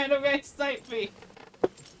 some random guy sniped me!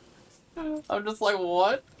 I'm just like,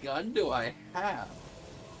 what gun do I have?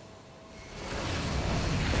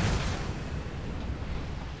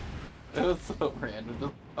 It was so random.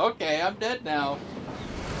 Just, okay, I'm dead now.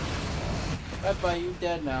 Bye-bye, you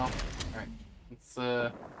dead now. Alright, let's,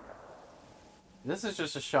 this is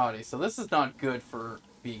just a shoddy, so this is not good for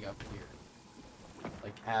being up here.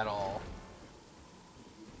 Like, at all.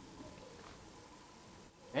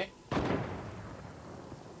 Okay.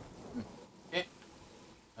 Okay.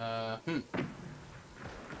 No,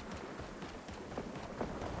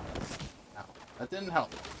 that didn't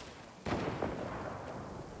help.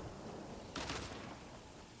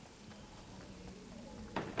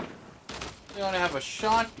 We want to have a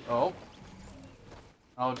shot. Oh.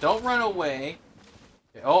 Oh, don't run away.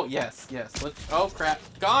 Okay. Oh, yes, yes. Let's. Oh, crap.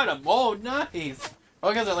 Got him. Oh, nice. Oh,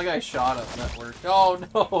 because I think I shot him. That worked. Oh,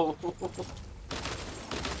 no.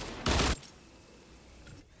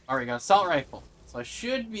 Alright, got an assault rifle. So I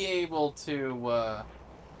should be able to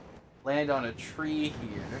land on a tree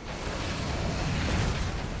here.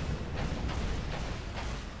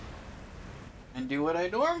 And do what I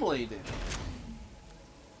normally do.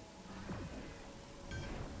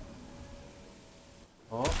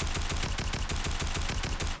 Oh.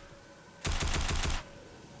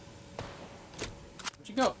 Where'd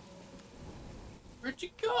you go? Where'd you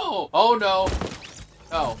go? Oh no.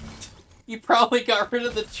 Oh. You probably got rid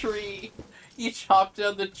of the tree. You chopped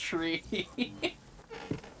down the tree.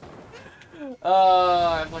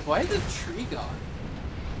 I'm like, why is the tree gone?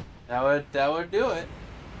 That would do it.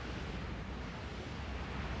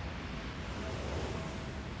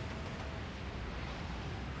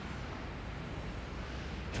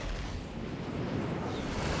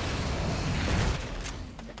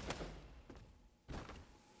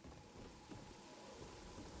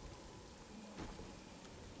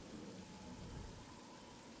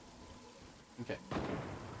 Okay.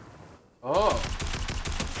 Oh.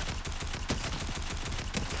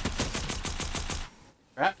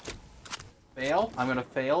 Crap. Fail. I'm gonna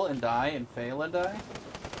fail and die and fail and die.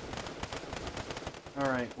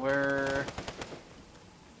 Alright, where...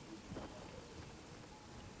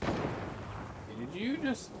 Okay, did you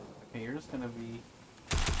just... Okay, you're just gonna be...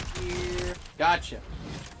 here. Gotcha.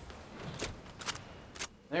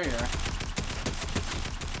 There you are.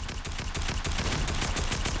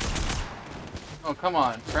 Oh, come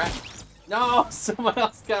on, crap. No! Someone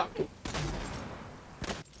else got me!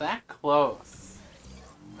 That close.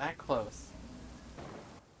 That close.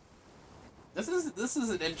 This is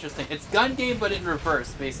an interesting... It's gun game, but in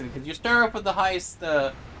reverse, basically. Because you start off with the highest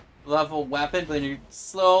level weapon, but then you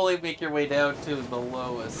slowly make your way down to the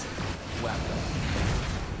lowest weapon.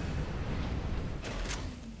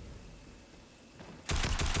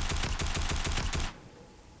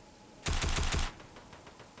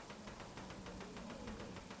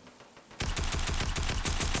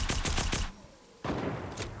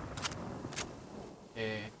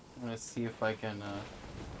 Let's see if I can,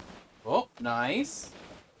 Oh, nice.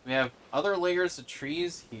 We have other layers of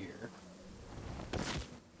trees here.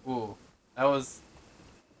 Ooh, that was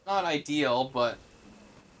not ideal, but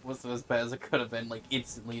wasn't as bad as it could have been, like,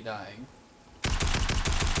 instantly dying.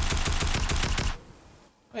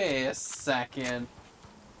 Wait a second.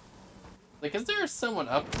 Like, is there someone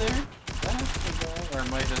up there? Is that actually guy? Or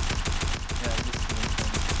am I just... Yeah, I'm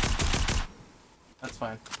just... That's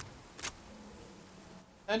fine.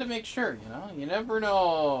 I had to make sure, you know? You never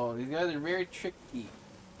know. These guys are very tricky.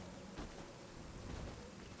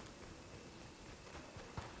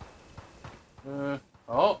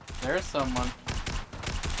 Oh, there's someone.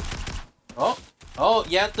 Oh, oh,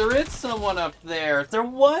 yeah, there is someone up there. There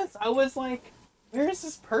was. I was like, where is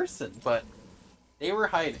this person? But they were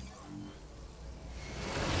hiding.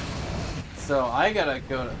 So I gotta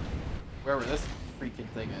go to wherever this freaking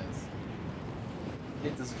thing is.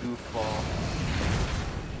 Hit this goofball.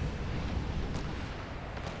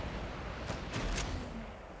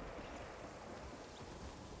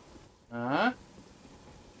 Huh?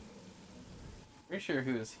 Pretty sure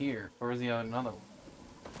he was here. Or was he on another one?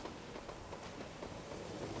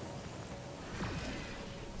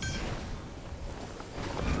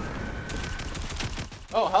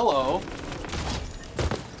 Oh, hello.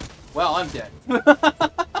 Well, I'm dead. But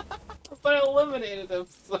I eliminated him,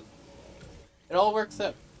 so it all works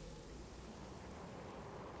out.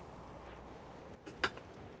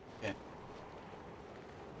 Okay.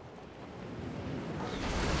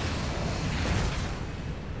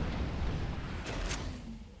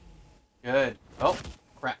 Good. Oh,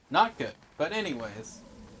 crap. Not good. But anyways.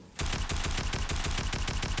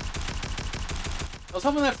 I was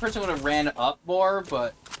hoping that person would have ran up more,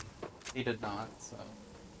 but he did not, so...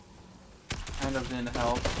 kind of didn't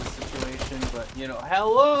help the situation, but, you know,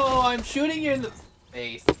 hello! I'm shooting you in the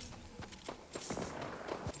face!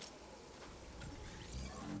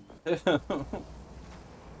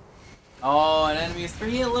 Oh, an enemy's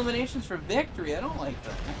 3 eliminations for victory. I don't like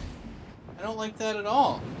that. I don't like that at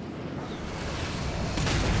all.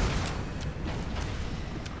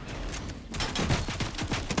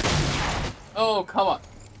 Oh, come on.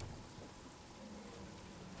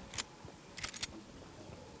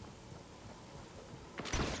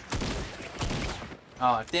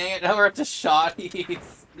 Oh, dang it. Now we're at the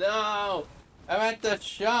shotties. No! I'm at the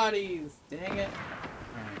shotties. Dang it.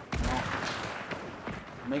 Alright, well,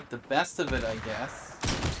 make the best of it, I guess.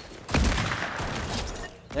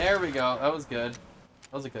 There we go. That was good.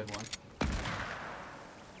 That was a good one.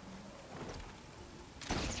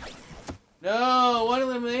 No, one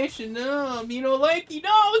elimination. No, Mino Lanky. No,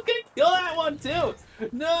 I was gonna kill that one too.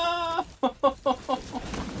 No.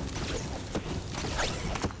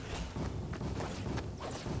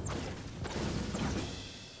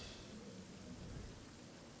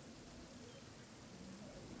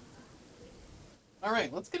 All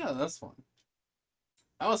right, let's get on this one.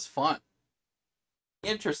 That was fun.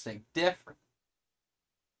 Interesting, different.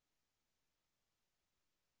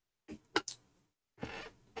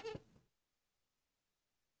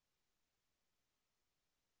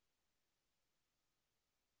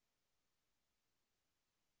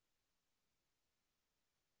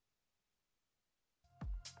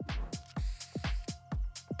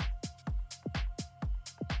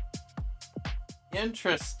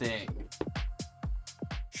 Interesting.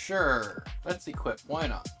 Sure. Let's equip. Why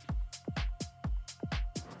not?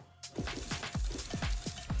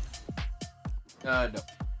 No.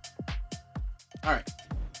 Alright.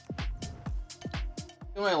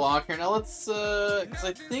 In my locker. Now let's, because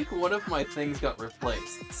I think one of my things got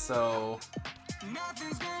replaced. So,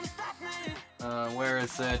 where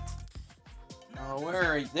is it? Where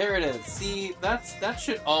are you? There it is. See, that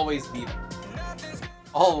should always be there.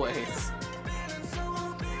 Always.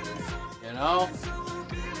 You know?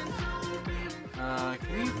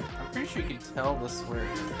 Can you... I'm pretty sure you can tell this where it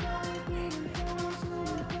is.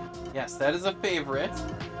 Yes, that is a favorite.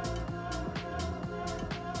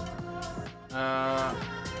 Thought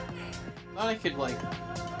I could, like,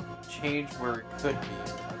 change where it could be.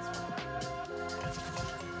 That's fine.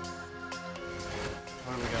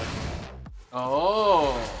 What do we got?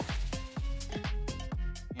 Oh!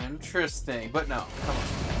 Interesting. But no, come on.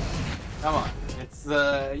 Come on. It's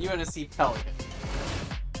the UNSC Pelican.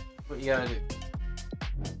 What you gotta do.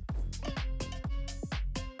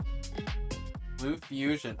 Blue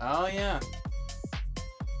Fusion. Oh, yeah.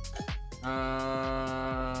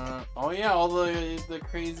 Oh, yeah, all the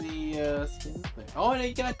crazy, skins there. Oh, and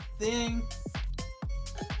it got thing.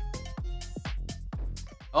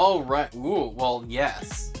 Oh, right. Ooh, well,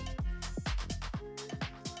 yes.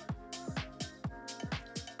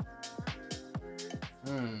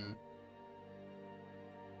 Interesting.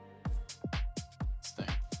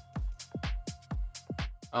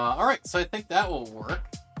 Alright, so I think that will work.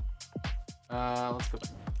 Let's go back.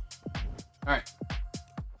 Alright.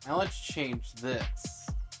 Now let's change this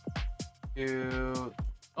to...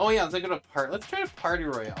 Oh yeah, let's go to part. Let's try to Party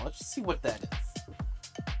Royale. Let's just see what that is.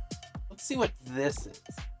 Let's see what this is.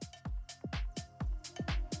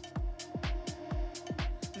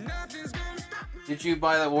 Did you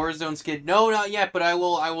buy that Warzone skin? No, not yet, but I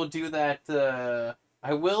will do that,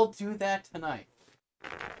 I will do that tonight.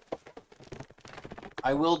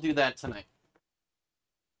 I will do that tonight.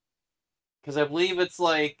 Because I believe it's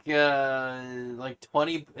like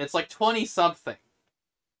 20, it's like 20 something.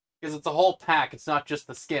 Because it's a whole pack, it's not just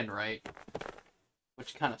the skin, right?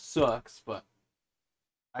 Which kind of sucks, but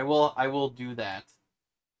I will do that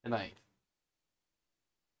tonight.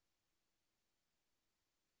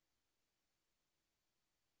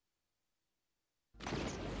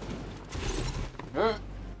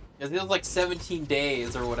 Because it was like 17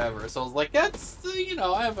 days or whatever, so I was like, that's, you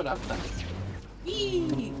know, I have enough time.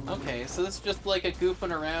 Eee! Okay, so this is just like a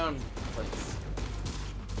goofing around place.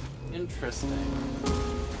 Interesting.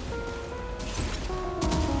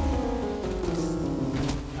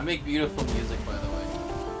 I make beautiful music, by the way.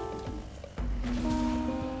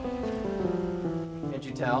 Can't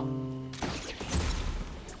you tell?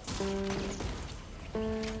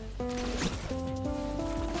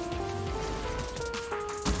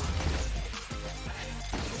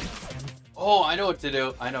 Oh, I know what to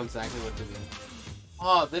do. I know exactly what to do.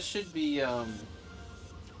 Oh, this should be, Can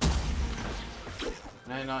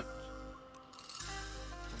I not...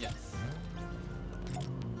 Yes.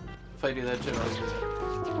 If I do that, should always do that.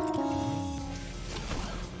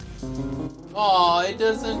 Oh, it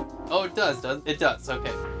doesn't... Oh, it does, it does,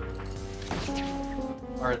 okay.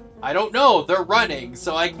 Or, I don't know, they're running,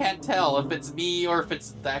 so I can't tell if it's me or if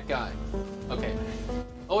it's that guy. Okay.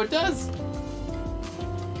 Oh, it does!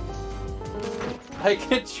 I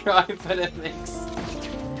could try, but it makes...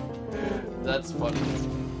 That's funny.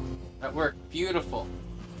 That worked. Beautiful.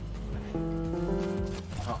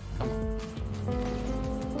 Oh, come on.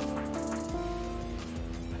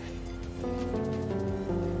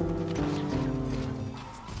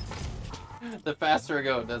 The faster I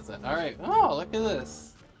go, it does that. Alright. Oh, look at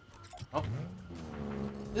this. Oh.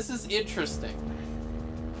 This is interesting.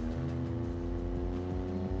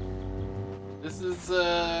 This is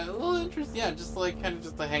a little interesting. Yeah, just like kind of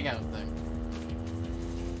just a hangout thing.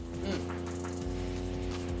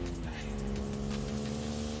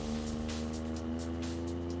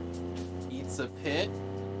 pizza pit.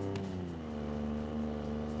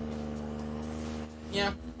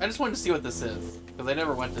 Yeah, I just wanted to see what this is, because I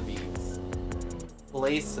never went to these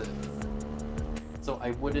places, so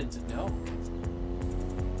I wouldn't know.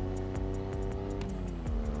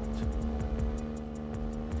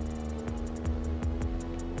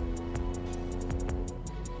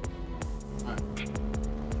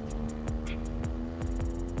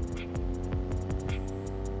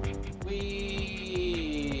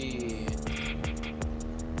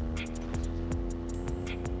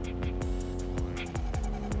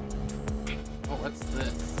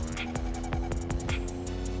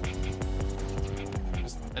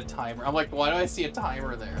 I'm like, why do I see a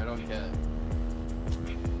timer there? I don't get it.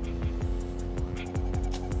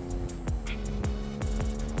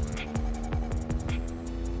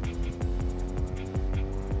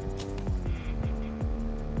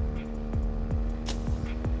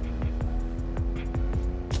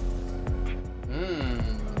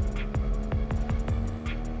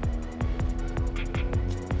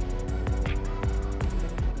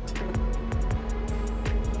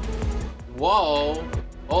 Whoa!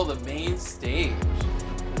 Oh, the main stage.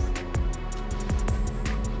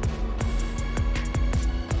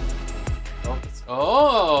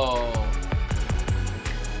 Oh!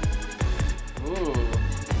 Ooh.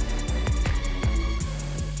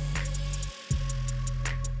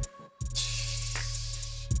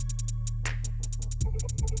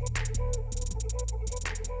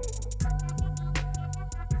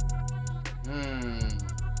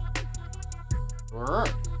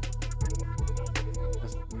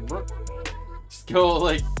 Just go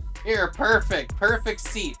like, here, perfect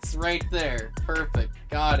seats right there. Perfect,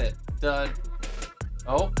 got it, done.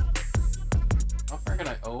 Oh, how far can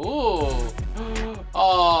I? Oh,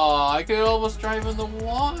 oh, I could almost drive in the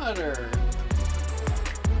water.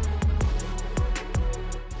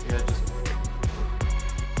 Yeah, just.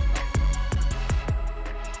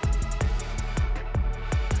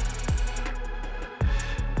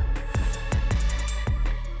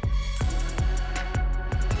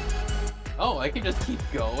 Oh, I can just keep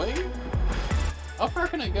going? How far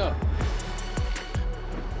can I go?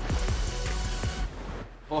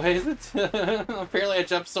 Why is it? Apparently I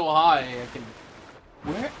jumped so high, I can...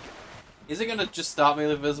 Where? Is it gonna just stop me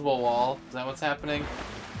with the invisible wall? Is that what's happening?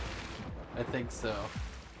 I think so.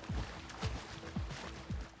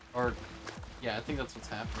 Or... Yeah, I think that's what's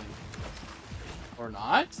happening. Or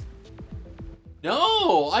not?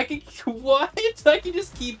 No! I can... What? I can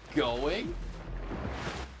just keep going?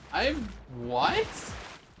 I'm... What?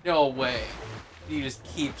 No way. You just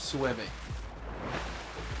keep swimming.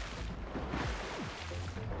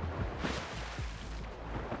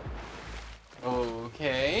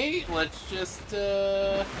 Okay, let's just,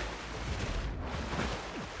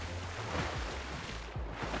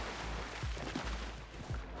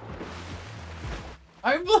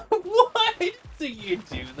 I'm... Why do you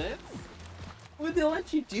do this? Why would they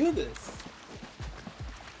let you do this?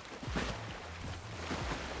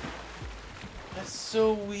 That's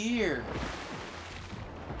so weird.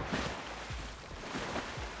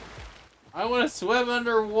 I want to swim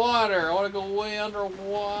underwater. I want to go way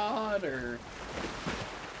underwater.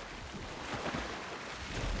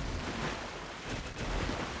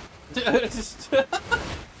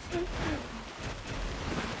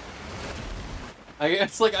 I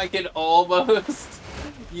guess like I can almost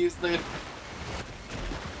use the...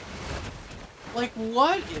 Like,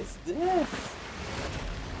 what is this?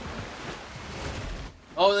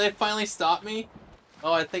 Oh, they finally stopped me?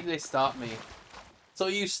 Oh, I think they stopped me. So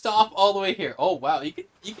you stop all the way here. Oh wow, you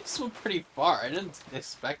can swim pretty far. I didn't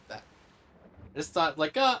expect that. I just thought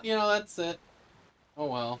like, oh, you know, that's it. Oh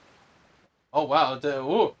well. Oh wow,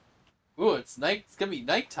 ooh, it's night. It's gonna be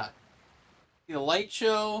nighttime. The light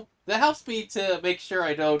show that helps me to make sure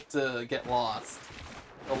I don't get lost.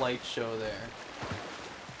 The light show there.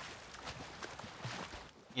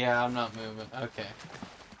 Yeah, I'm not moving. Okay.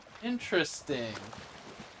 Interesting.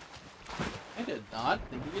 I did not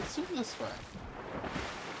think you could swim this far.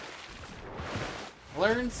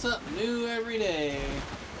 Learn something new every day.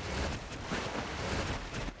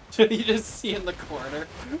 You just see in the corner.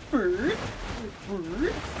 Bird,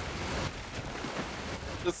 bird.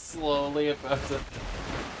 Just slowly about to...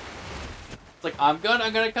 It's like, I'm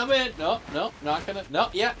gonna come in. No, no, not gonna. No,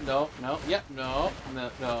 yeah, no, no, yeah, no,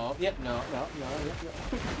 no, no, yeah, no, no, no, yeah, no.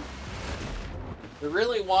 It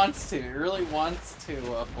really wants to. It really wants to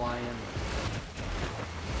fly in.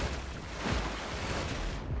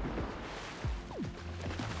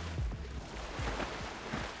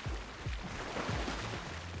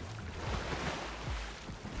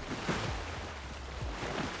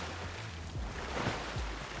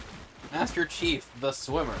 Master Chief, the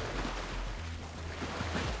swimmer.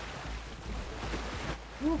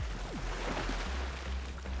 Woo.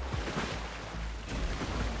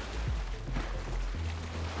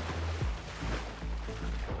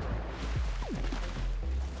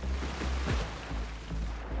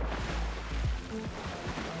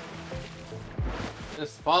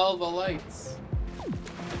 Just follow the lights.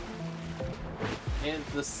 And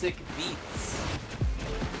the sick beats.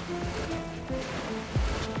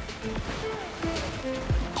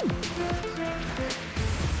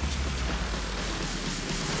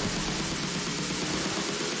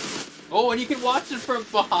 Oh, and you can watch it from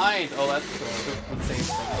behind! Oh, that's cool. The same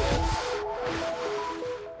thing.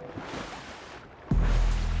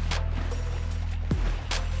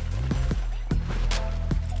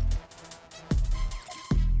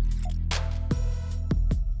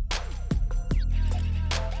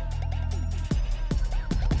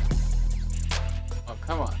 Oh,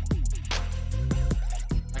 come on.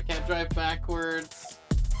 I can't drive backwards.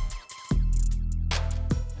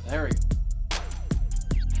 There we go.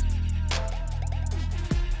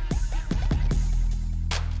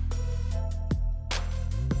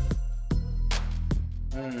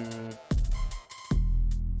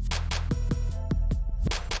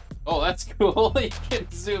 Oh, that's cool. You can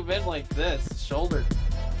zoom in like this. Shoulder.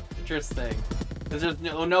 Interesting. Because there's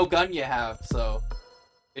no gun you have, so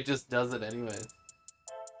it just does it anyways.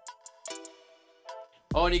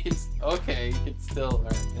 Oh, and you can... Okay, you can still...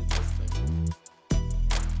 Alright, interesting.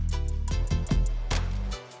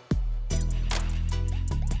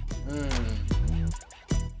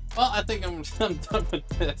 Well, I think I'm done with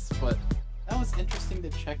this, but that was interesting to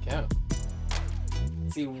check out.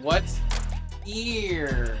 Let's see, what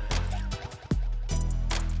ear?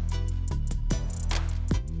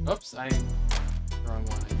 Oops, I'm the wrong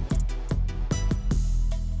one, I think.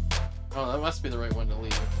 Oh, that must be the right one to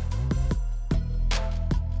leave.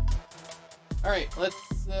 Alright, let's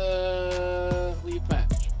leave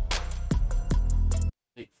match.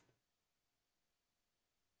 Leave.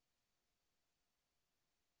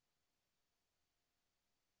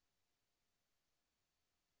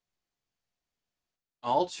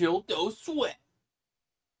 All chill, don't sweat.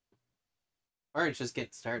 Alright, just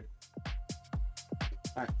get started.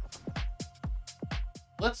 Alright.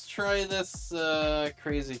 Let's try this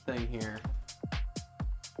crazy thing here.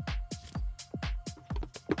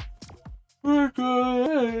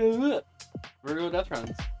 Virgo death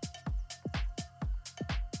runs.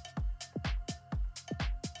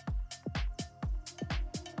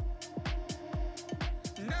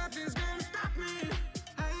 Nothing's gonna stop me.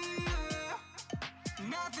 Hey, yeah.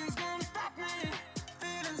 Nothing's gonna stop me.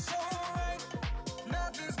 Feeling so right.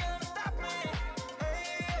 Nothing's gonna stop me. Hey,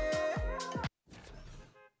 yeah.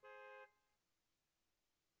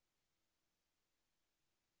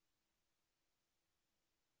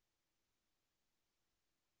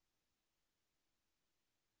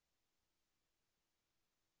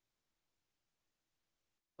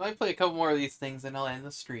 I play a couple more of these things and I'll end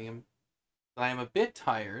the stream. I am a bit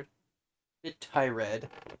tired. Bit tired.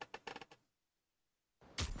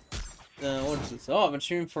 What is this? Oh, I've been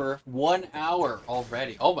streaming for 1 hour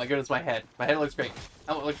already. Oh my goodness, my head. My head looks great.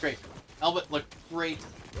 Helmet looks great. Helmet looked great.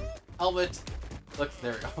 Helmet looks...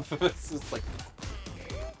 There we go. This is like...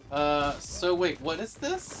 so wait, what is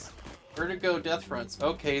this? Vertigo death runs.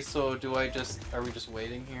 Okay, so do I just... Are we just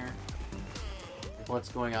waiting here? What's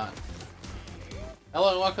going on?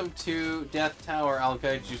 Hello and welcome to Death Tower. I'll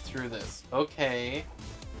guide you through this. Okay.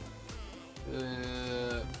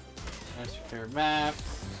 That's your favorite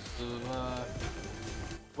maps.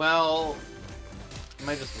 Well, am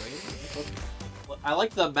I just waiting? I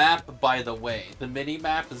like the map, by the way. The mini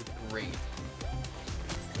map is great.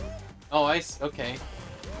 Oh, okay.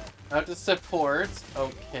 How to support.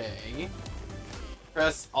 Okay.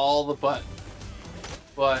 Press all the buttons.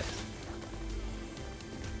 But...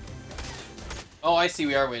 Oh, I see.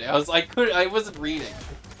 We are waiting. I wasn't reading.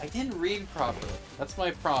 I didn't read properly. That's my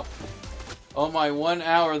problem. Oh my, 1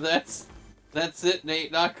 hour. That's it,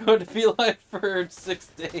 Nate. Not going to be live for 6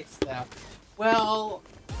 days now. Well,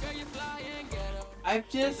 I've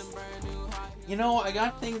just, you know, I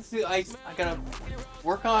got things to. I gotta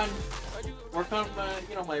work on my,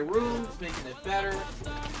 you know, my rooms, making it better.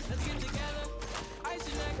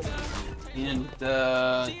 And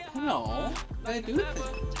you know, I do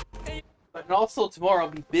things. But also tomorrow I'll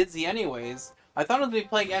be busy anyways. I thought I'd be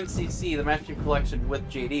playing MCC, the Master Chief Collection, with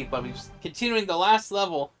JD, but I'm continuing the last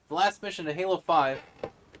level, the last mission to Halo 5,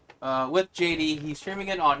 with JD. He's streaming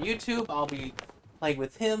it on YouTube. I'll be playing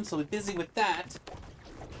with him, so I'll be busy with that.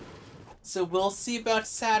 So we'll see about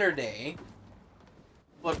Saturday.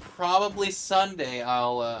 but probably Sunday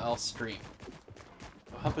I'll stream.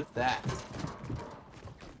 How about that?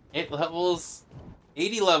 8 levels,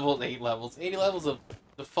 80 levels, 8 levels, 80 levels of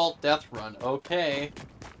default death run. Okay,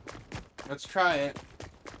 let's try it.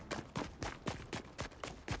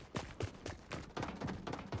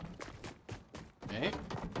 Okay.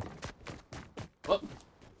 Oh,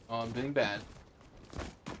 I'm doing bad.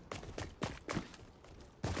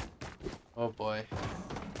 Oh boy.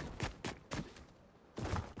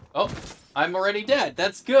 Oh, I'm already dead.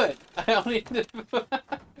 That's good. I don't need to...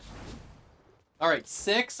 Alright,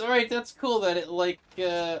 6. Alright, that's cool that it, like,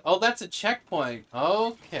 oh, that's a checkpoint.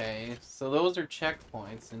 Okay, so those are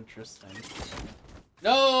checkpoints. Interesting.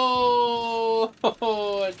 No!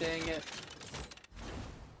 Oh, dang it.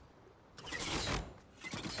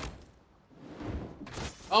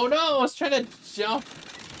 Oh no, I was trying to jump.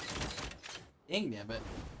 Dang damn it.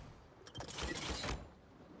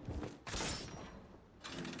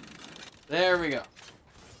 There we go.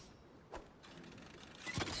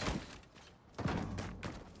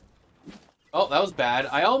 Oh, that was bad.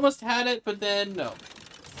 I almost had it, but then no.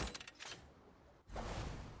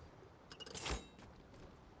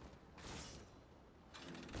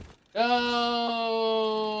 No!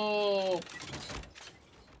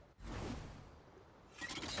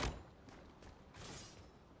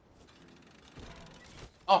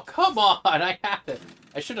 Oh, come on! I had it.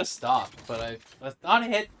 I should have stopped, but I thought I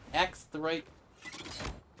hit X the right...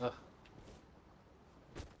 Ugh.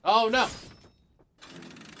 Oh, no!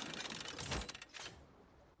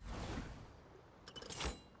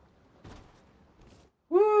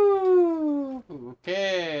 Woo!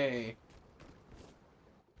 Okay.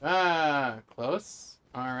 Ah, close.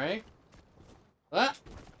 Alright. Ah!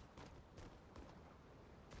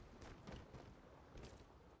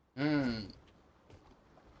 Hmm.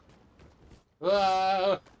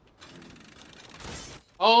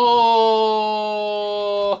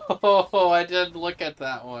 Oh, I didn't look at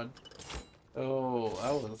that one. Oh,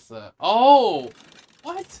 that was, oh!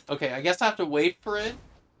 What? Okay, I guess I have to wait for it,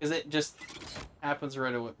 because it just happens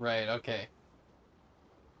right away. Right, okay.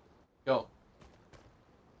 Go.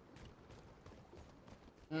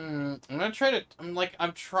 I'm gonna try to,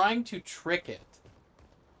 I'm trying to trick it.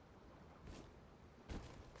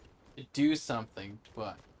 To do something,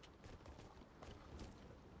 but...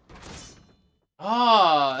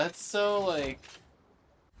 Ah, that's so, like...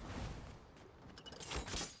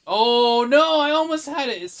 Oh, no, I almost had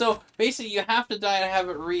it. So, basically, you have to die to have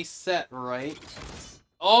it reset, right?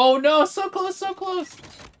 Oh, no, so close, so close.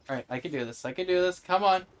 Alright, I can do this. I can do this. Come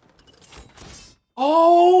on.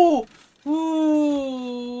 Oh!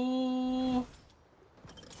 Ooh!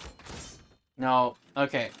 No.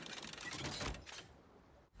 Okay.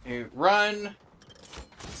 Okay, run.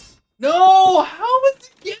 No! How is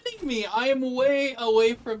it getting me? I am way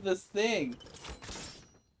away from this thing.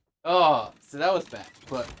 Oh, so that was bad,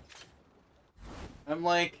 but... I'm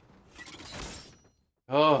like...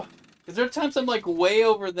 Oh. Because there are times I'm like way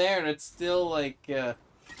over there and it's still like...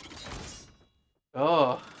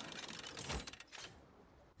 Oh.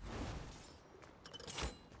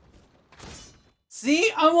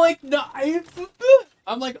 See? I'm like... No,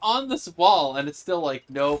 I'm like on this wall and it's still like,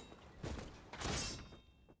 nope.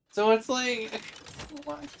 So it's like...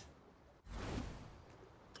 What?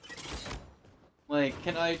 Like,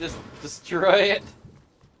 can I just destroy it?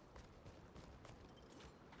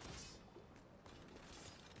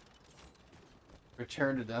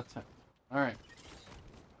 Return to death time. Alright.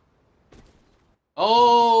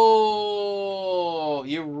 Oh!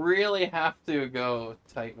 You really have to go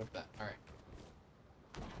tight with that. Alright.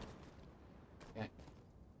 Okay.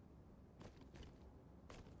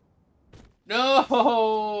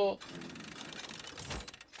 No!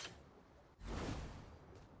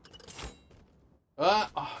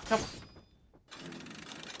 Oh, come on.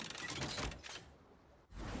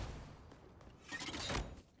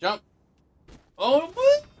 Jump. Oh,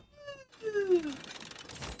 what?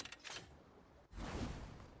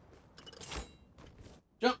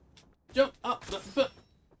 Jump. Jump up.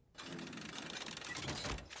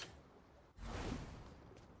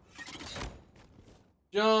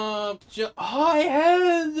 Jump. Jump. Oh, I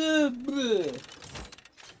had the...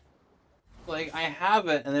 Like, I have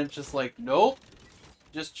it, and then it's just like, nope.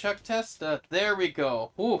 Just check test. There we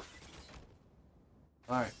go. Oof.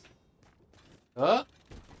 Alright. Oh,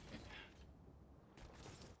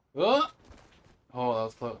 that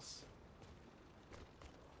was close.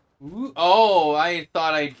 Ooh. Oh, I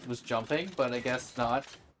thought I was jumping, but I guess not.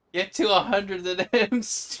 Get to 100 and then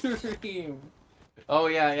stream. Oh,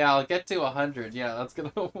 yeah, I'll get to 100. Yeah, that's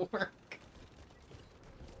gonna work.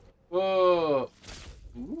 Whoa.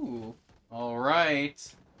 Ooh.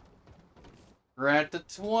 Alright.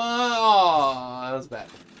 Ratatouille. Oh, that was bad.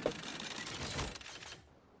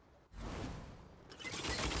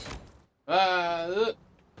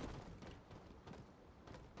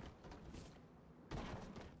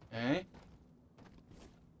 Okay.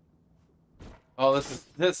 Oh,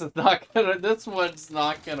 this is not gonna. This one's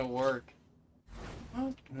not gonna work.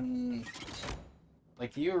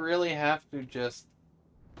 Like, you really have to just.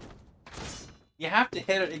 You have to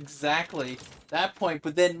hit it exactly that point,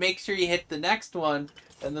 but then make sure you hit the next one,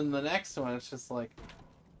 and then the next one. It's just like,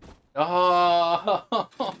 oh.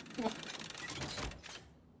 Wow.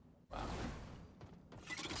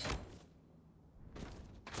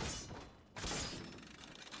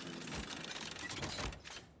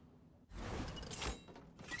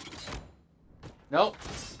 Nope.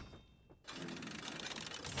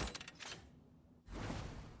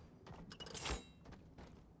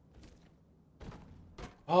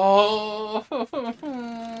 Oh.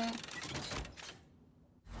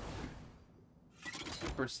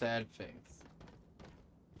 Super sad face.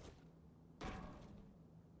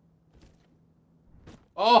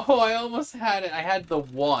 Oh, I almost had it. I had the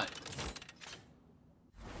one.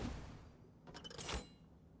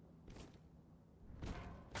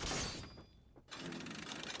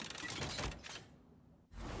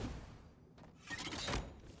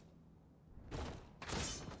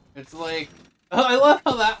 It's like, oh, I love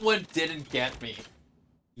how that one didn't get me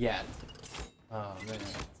yet. Oh man,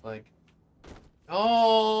 it's like,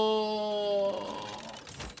 oh.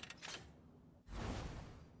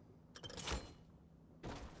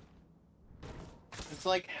 It's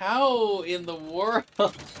like, how in the world?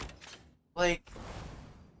 like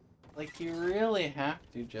you really have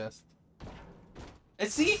to just. And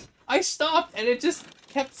see, I stopped and it just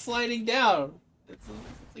kept sliding down. It's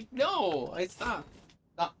like, no, I stopped.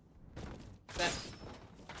 Stop. That.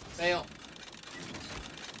 Fail.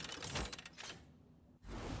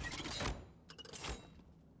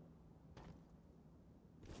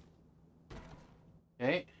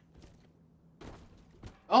 Okay.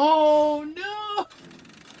 Oh no!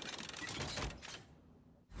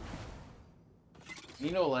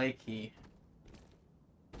 You know, like he.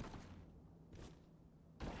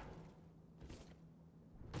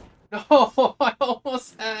 No, I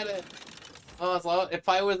almost had it. Oh, so if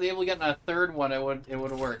I was able to get a third one, it would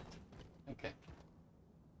have worked. Okay.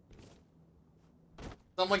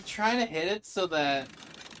 So I'm like trying to hit it so that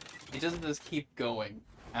it doesn't just keep going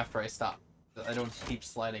after I stop. So I don't keep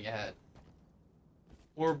sliding ahead.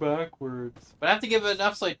 Or backwards. But I have to give it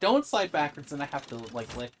enough so I don't slide backwards and I have to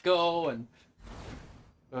like let go and.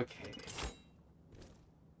 Okay.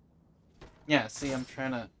 Yeah, see, I'm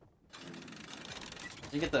trying to.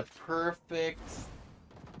 You get the perfect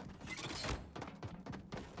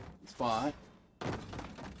spot.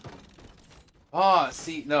 Oh,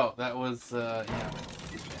 see, no, that was, yeah.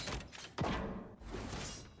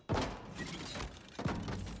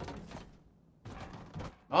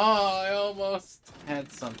 Oh, I almost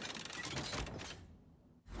had some.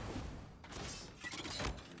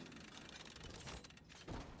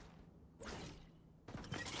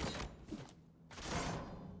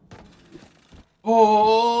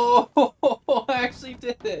 Oh, I actually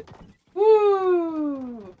did it.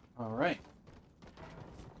 Woo! All right.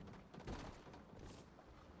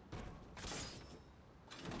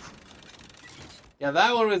 Yeah,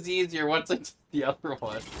 that one was easier once I did the other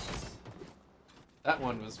one. That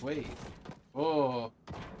one was way. Oh.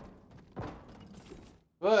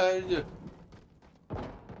 What?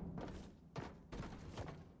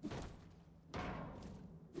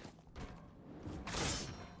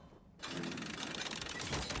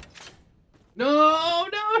 No,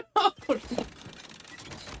 no, no!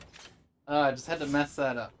 I just had to mess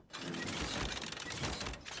that up.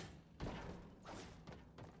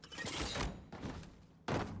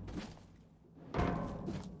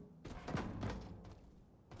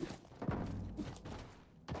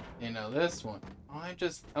 You know, this one. Oh, I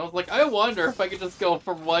was like, I wonder if I could just go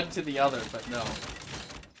from one to the other, but no.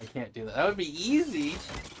 I can't do that. That would be easy.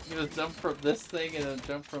 You just jump from this thing and then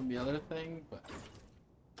jump from the other thing, but...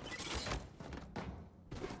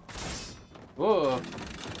 Whoa.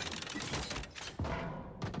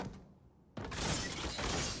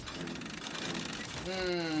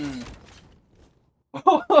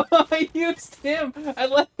 Oh, I used him! I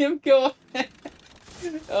let him go ahead.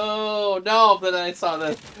 Oh, no, but then I saw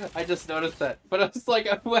this. I just noticed that. But I was like,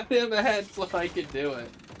 I went him ahead so I could do it.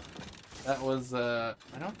 That was, I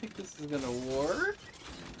don't think this is gonna work.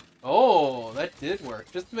 Oh, that did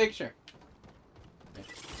work. Just to make sure.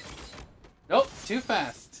 Nope, too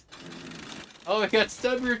fast. Oh, we got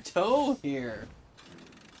stub your toe here.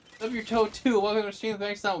 Up your toe too. Welcome to stream.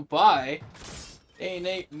 Thanks, not bye. Hey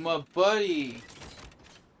Nate, my buddy.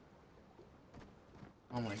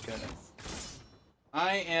 Oh my goodness.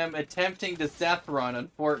 I am attempting this death run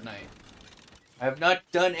on Fortnite. I have not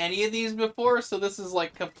done any of these before, so this is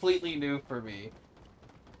like completely new for me.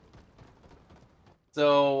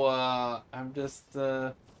 So, I'm just,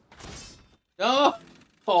 Oh!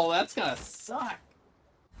 Oh, that's gonna suck.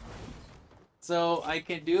 So, I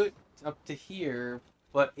can do it up to here,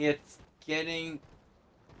 but it's getting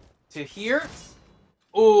to here.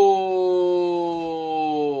 Oh!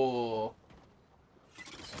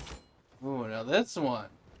 Ooh, now this one.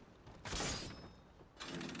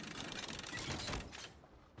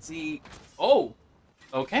 See, oh,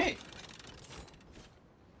 okay.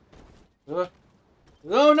 Oh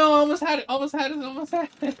no, I almost had it, almost had it, almost had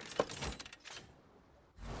it.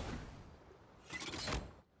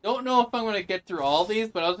 Don't know if I'm gonna get through all these,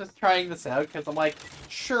 but I was just trying this out because I'm like,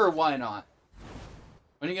 sure, why not?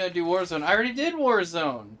 When are you gonna do Warzone? I already did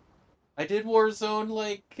Warzone. I did Warzone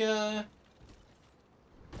like, oh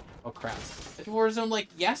crap. I did Warzone like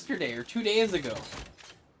yesterday or 2 days ago.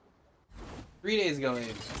 3 days ago,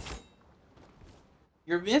 maybe.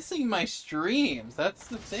 You're missing my streams. That's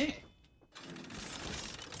the thing.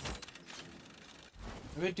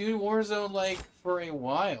 I've been doing Warzone, like, for a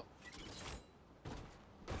while.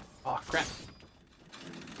 Oh, crap.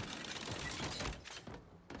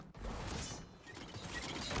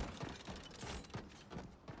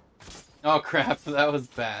 Oh, crap. That was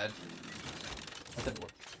bad. That didn't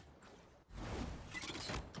work.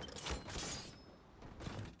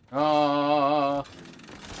 Oh.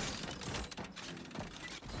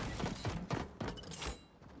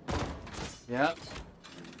 Yep.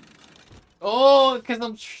 Oh,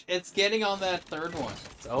 because it's getting on that third one.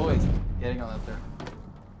 It's always getting on that third one.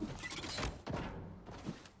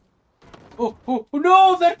 Oh,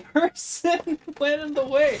 no, that person went in the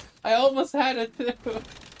way. I almost had it too.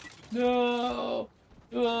 No.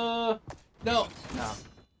 No. No.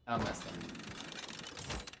 I messed up.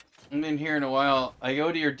 I'm in here in a while. I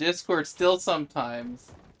go to your Discord still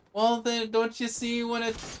sometimes. Well, then don't you see when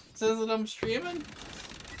it says that I'm streaming?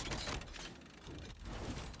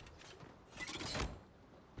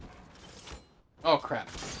 Oh, crap.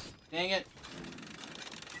 Dang it.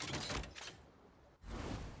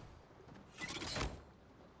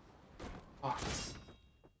 Oh.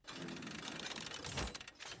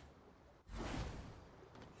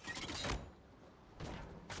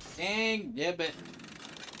 Dang, gibbet.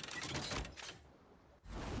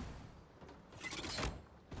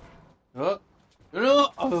 Oh. No.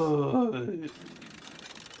 Oh.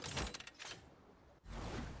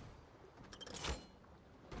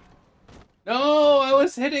 No, I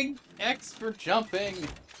was hitting X for jumping.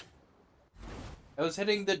 I was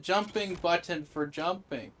hitting the jumping button for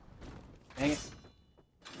jumping. Dang it.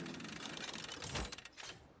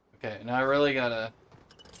 Okay, now I really gotta...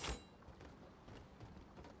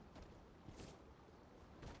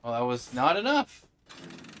 Well, that was not enough.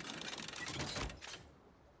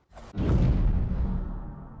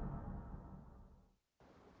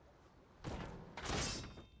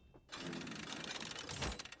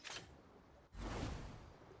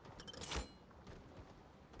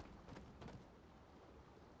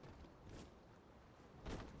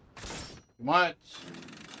 Too much.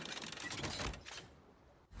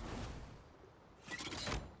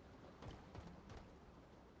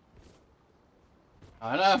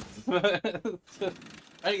 Not enough.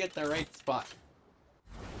 Try to get the right spot.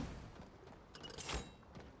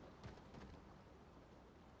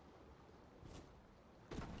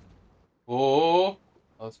 Oh,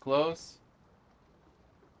 that was close.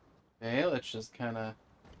 Okay, let's just kind of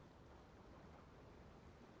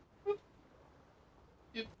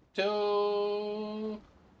tiptoe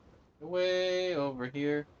away over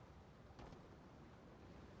here.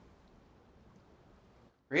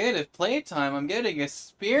 Creative playtime. I'm getting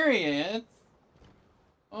experience.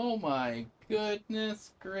 Oh my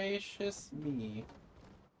goodness gracious me.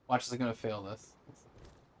 Watch, this is gonna fail this.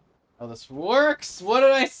 How this works? What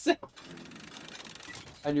did I say?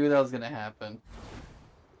 I knew that was gonna happen.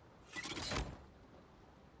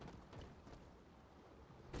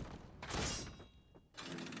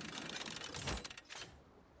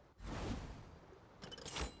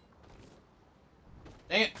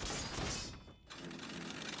 Dang it.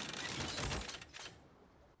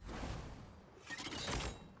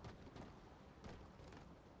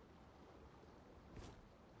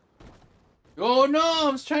 Oh no,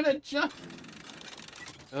 I was trying to jump.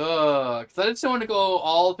 Ugh, because I just don't want to go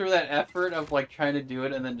all through that effort of like trying to do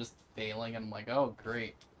it and then just failing. And I'm like, oh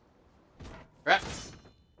great. Crap.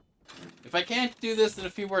 If I can't do this in a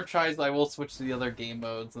few more tries, I will switch to the other game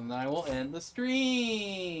modes, and then I will end the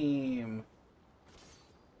stream.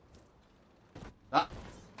 Ah.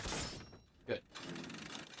 Good.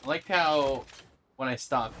 I like how when I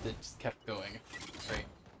stopped, it just kept going. Great.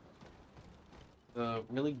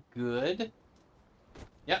 Really good.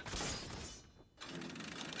 Yep.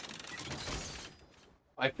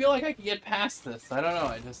 I feel like I can get past this. I don't know.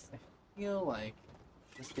 I feel like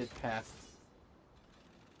just get past this.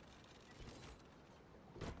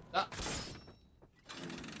 Ah.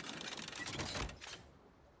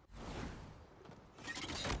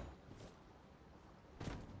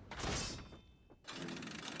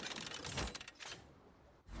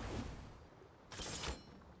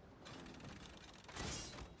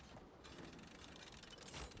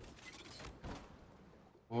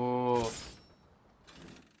 Oh.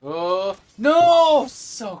 Oh. No!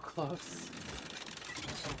 So close.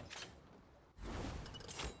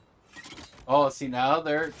 Oh, see, now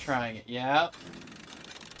they're trying it. Yeah.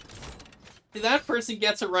 See, that person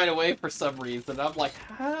gets it right away for some reason. I'm like,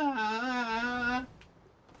 ah.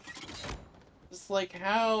 Just like,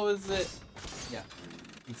 how is it? Yeah,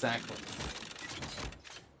 exactly.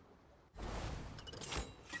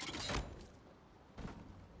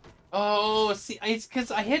 Oh, see, it's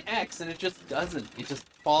because I hit X and it just doesn't. It just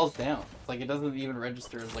falls down. It's like it doesn't even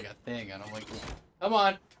register as like a thing. And I'm like, come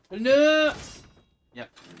on. No! Yep,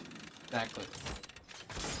 exactly.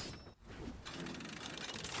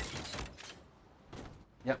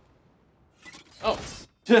 Yep. Oh.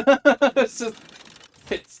 It's just,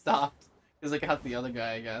 it stopped. Because I got the other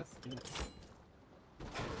guy, I guess.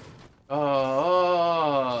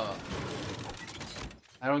 Oh.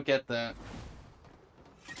 I don't get that.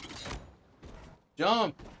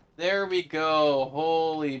 Jump! There we go.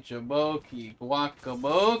 Holy jamoki,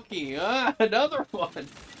 guacamoki. Ah, another one.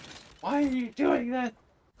 Why are you doing that?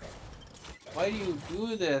 Why do you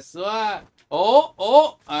do this? Ah. Oh,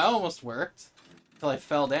 oh! I almost worked. Until I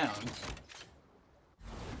fell down.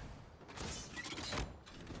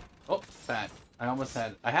 Oh, bad. I almost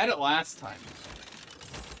had it. I had it last time.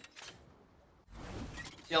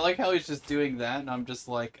 Yeah, I like how he's just doing that, and I'm just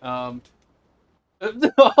like,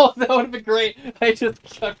 Oh, that would have been great. I just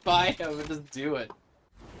cut by him and just do it.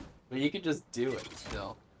 But you can just do it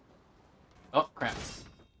still. Oh, crap.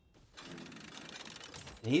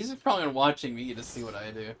 He's probably watching me to see what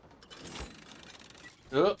I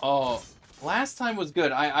do. Oh, last time was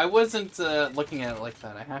good. I wasn't looking at it like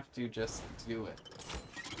that. I have to just do it.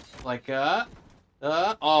 Like,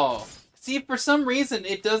 oh. See, for some reason,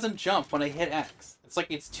 it doesn't jump when I hit X. It's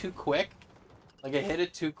like it's too quick. Like I hit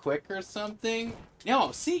it too quick or something.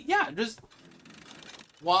 No, see, yeah, just...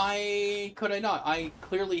 Why could I not? I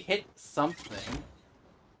clearly hit something.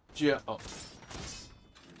 Oh.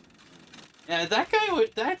 Yeah, that guy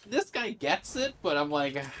would... This guy gets it, but I'm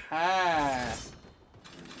like, ah.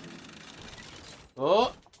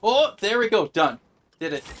 Oh, oh, there we go, done.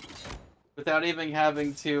 Did it. Without even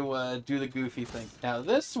having to do the goofy thing. Now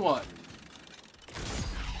this one.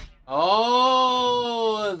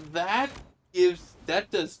 Oh, that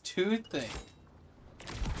does two things.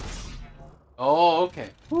 Oh, okay.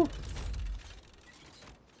 Whew.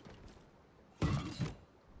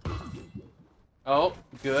 Oh,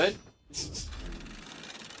 good.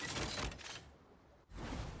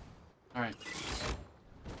 Alright.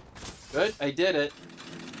 Good, I did it.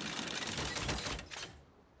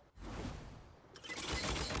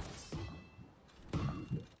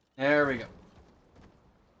 There we go.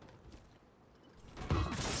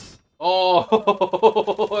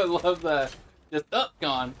 Oh, I love that. Just up,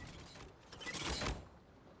 gone.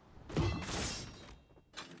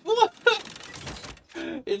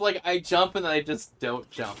 It's like I jump and then I just don't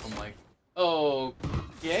jump. I'm like, oh,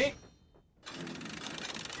 okay.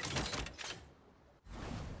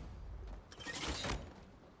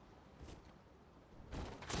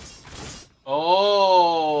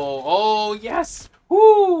 Oh, oh yes,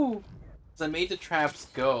 woo! I made the traps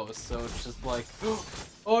go, so it's just like,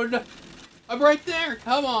 oh no, I'm right there.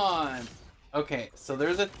 Come on. Okay, so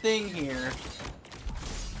there's a thing here.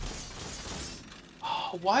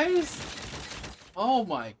 Oh, why is? Oh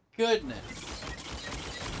my goodness.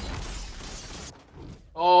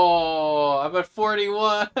 Oh, I'm at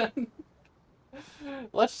 41.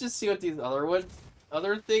 Let's just see what these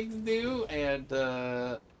other things do, and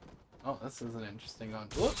oh, this is an interesting one.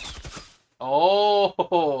 Whoop.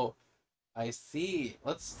 Oh, I see.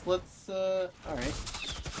 Let's all right.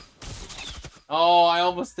 Oh, I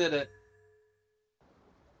almost did it.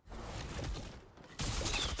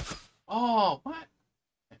 Oh, what?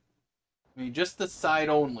 I mean, just the side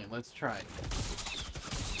only. Let's try.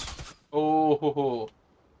 Oh.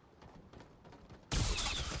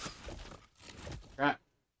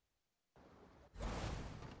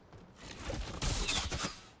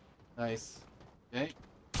 Nice. Okay.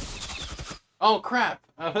 Oh crap!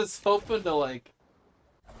 I was hoping to like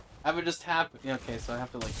have it just happen. Yeah, okay, so I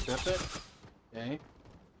have to like trip it. Okay.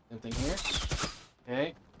 Same thing here.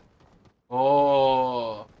 Okay.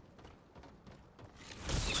 Oh.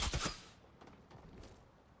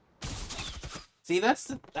 See, that's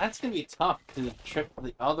gonna be tough to trip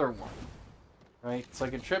the other one, right? So I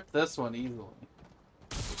can trip this one easily,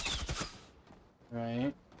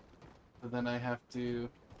 right? But then I have to.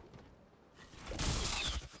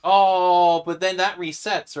 Oh, but then that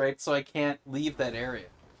resets, right? So I can't leave that area.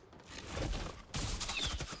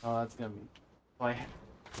 Oh, that's gonna be. Oh,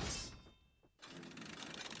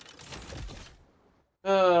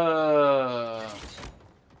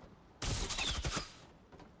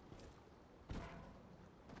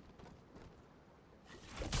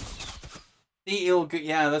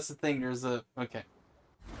 yeah, that's the thing. There's a okay.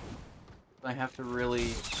 I have to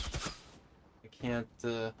really. I can't.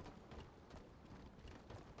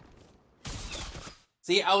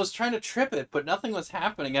 See, I was trying to trip it, but nothing was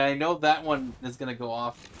happening, and I know that one is gonna go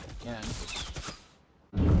off again.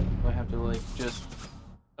 So I have to like just.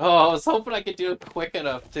 Oh, I was hoping I could do it quick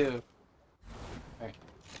enough too. Alright.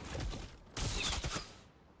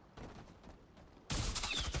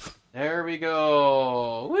 There we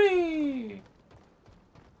go! Whee!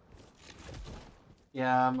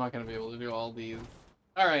 Yeah, I'm not gonna be able to do all these.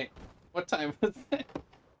 Alright, what time is it?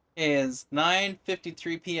 It is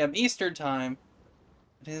 9:53 p.m. Eastern Time.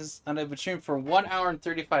 It is, and I've been streaming for 1 hour and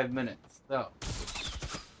 35 minutes, so.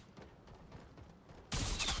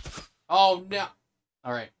 Oh, no!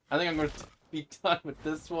 Alright, I think I'm going to be done with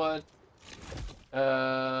this one.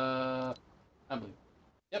 I believe.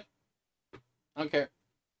 Yep. I don't care.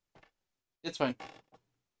 It's fine.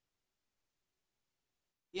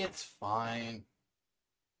 It's fine.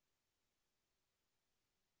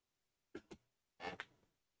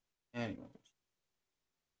 Anyway.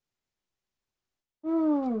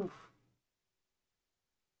 Whew.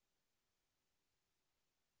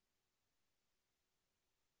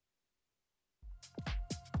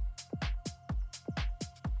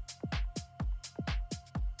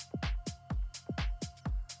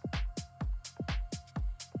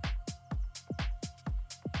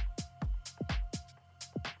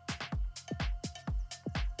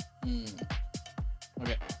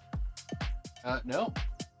 Okay. No.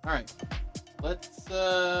 Alright. Let's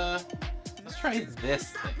try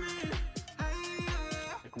this thing.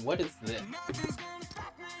 Like, what is this?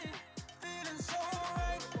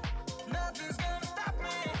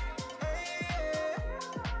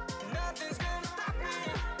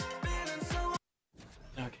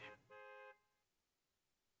 Okay.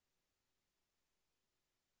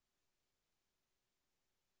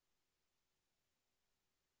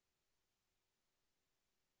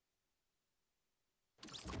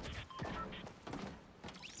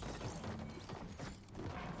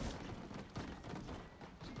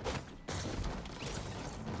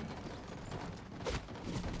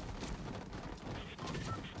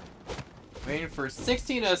 Waiting for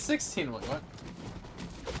 16 out of 16. What?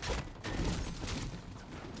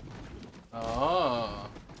 Oh,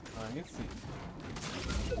 I see.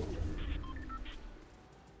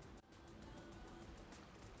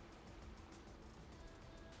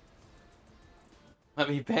 Let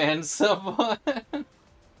me ban someone.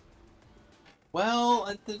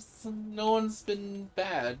 Well, no one's been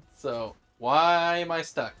bad, so why am I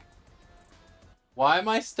stuck? Why am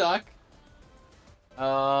I stuck?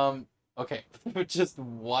 Okay. Just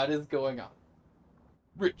what is going on?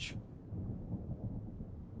 Rich.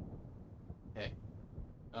 Okay.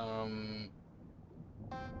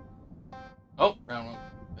 Oh, round one.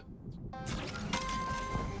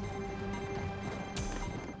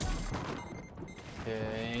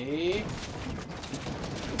 Okay.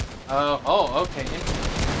 Oh, okay.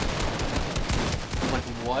 Like,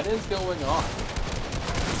 what is going on?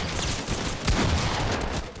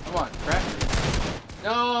 Come on, crackers.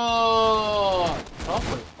 No!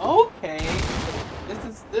 Okay.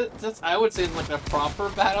 This I would say is like a proper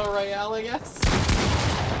battle royale, I guess.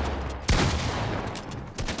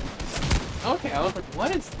 Okay, I was like,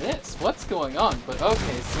 what is this? What's going on? But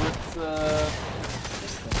okay, so it's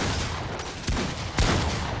this thing.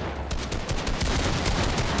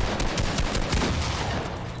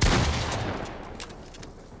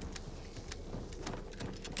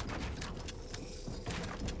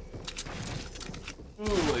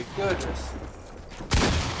 Oh my goodness.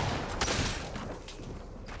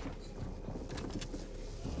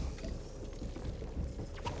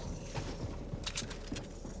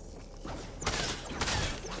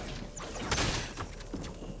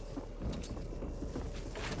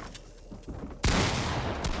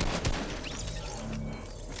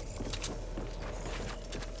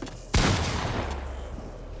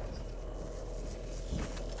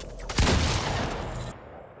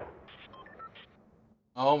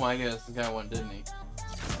 Oh my goodness, the guy won, didn't he?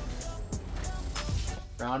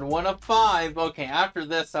 Round 1 of 5. Okay, after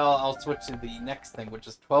this, I'll switch to the next thing, which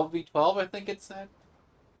is 12v12, I think it said.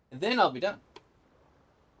 And then I'll be done.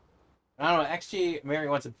 I don't know, XG Mary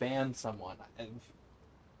wants to ban someone. I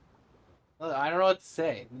don't know what to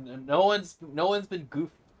say. No one's been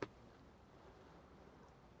goofy.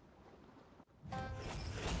 Here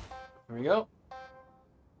we go.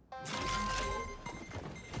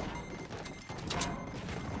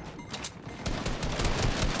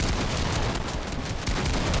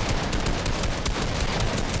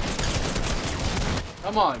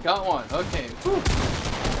 Come on, got one. Okay. Whew.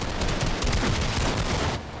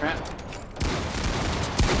 Crap.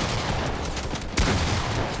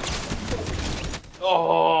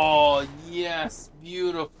 Oh, yes.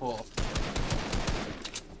 Beautiful.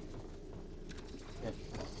 Okay.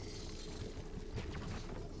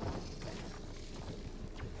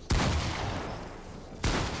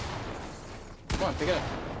 Come on, pick it up.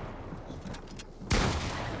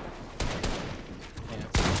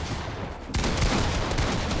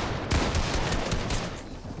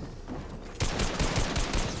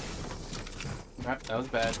 Crap, that was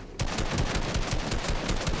bad.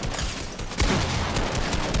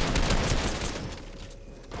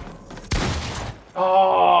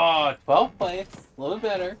 Oh, 12th place. A little bit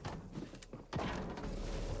better.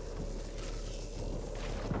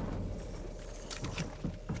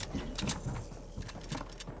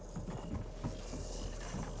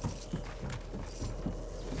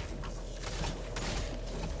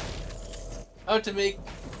 How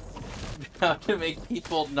to make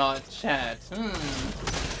people not chat.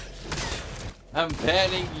 I'm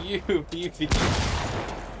banning you, BB.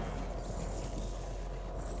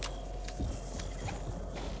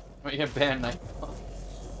 Wait, you ban Nightfall.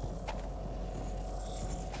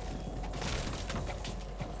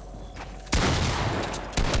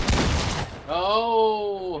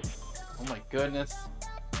 Oh! Oh my goodness.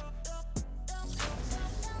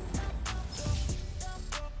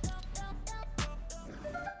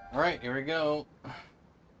 Alright, here we go.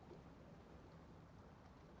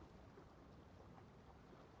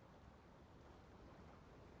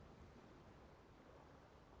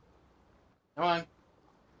 Come on.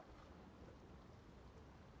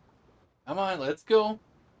 Come on, let's go.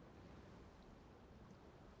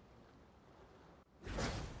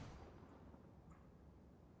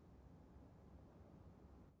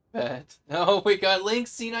 Bet. Oh, we got Link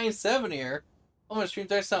C97 here. I'm gonna stream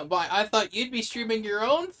there something by. I thought you'd be streaming your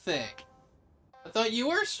own thing. I thought you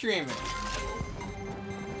were streaming.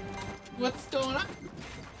 What's going on?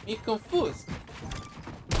 Me confused.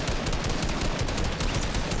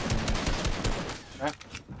 Right.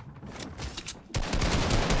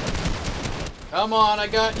 Come on, I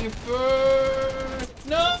got you first.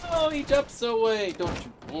 No, he jumps away. Don't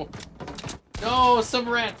you? Oh. No, some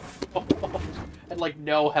rat. And like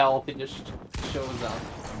no health, he just shows up.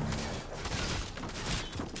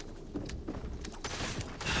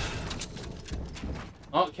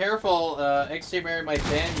 Oh, careful, XJ Mary might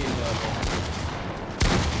ban you,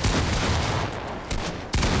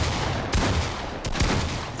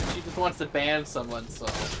 She just wants to ban someone, so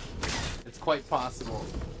it's quite possible.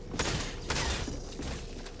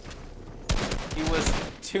 He was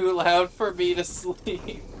too loud for me to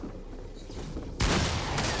sleep.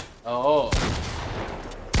 Oh.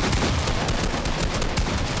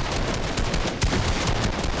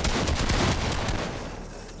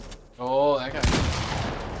 Oh, that guy.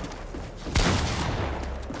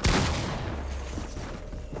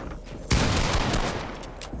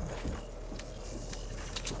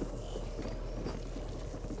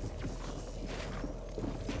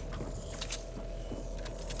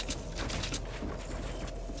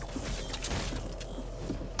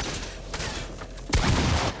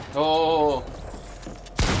 Oh.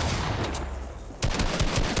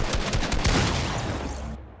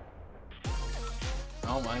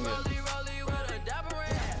 Oh my goodness.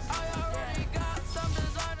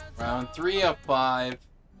 Round 3 of 5.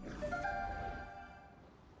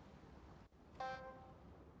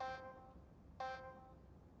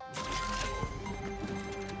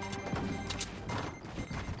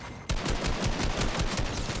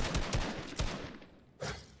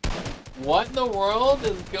 What in the world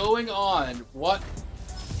is going on? What?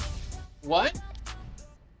 What?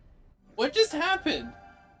 What just happened?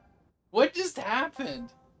 What just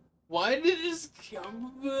happened? Why did this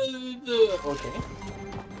come? Okay.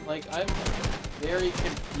 Like, I'm very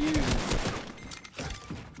confused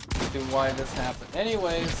as to why this happened.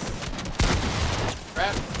 Anyways.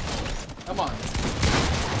 Crap. Come on.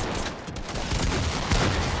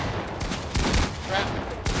 Crap.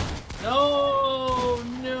 No!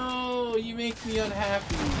 make me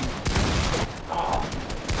unhappy. Oh.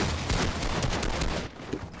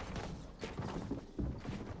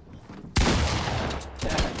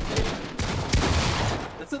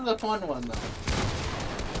 This is a fun one, though.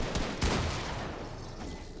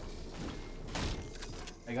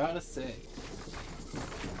 I gotta say.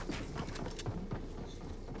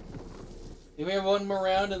 Do we have one more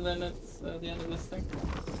round and then it's the end of this thing?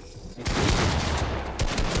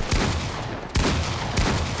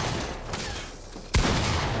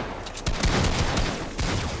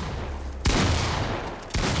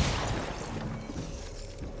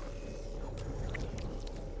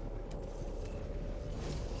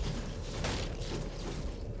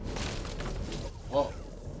 Whoa.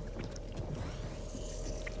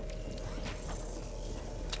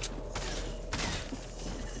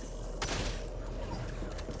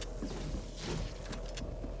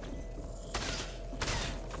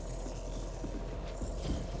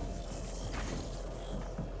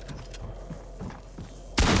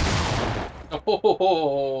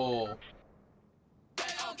 Oh.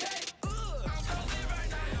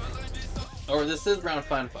 Or this is round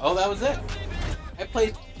 5. Oh, that was it. I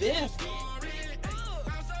played this.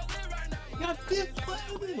 I got this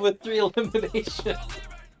with 3 eliminations.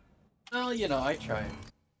 Well, you know, I tried.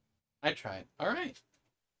 I tried. All right.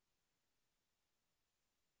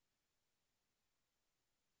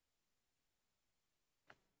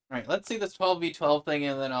 All right. Let's see this 12v12 thing,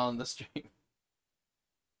 and then on the stream.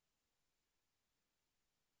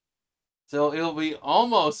 So it'll be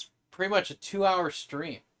almost pretty much a 2-hour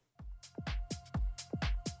stream.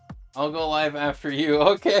 I'll go live after you.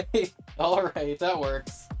 Okay. Alright, that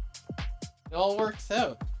works. It all works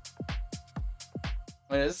out.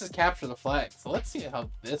 Wait, this is capture the flag. So let's see how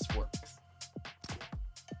this works.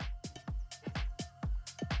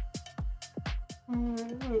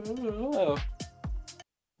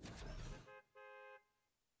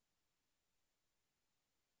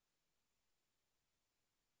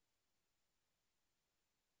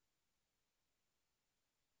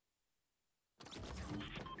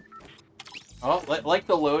 Oh, like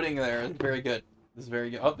the loading there is very good. This is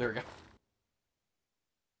very good. Oh, there we go.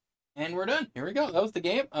 And we're done. Here we go. That was the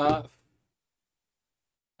game. All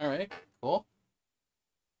right, cool.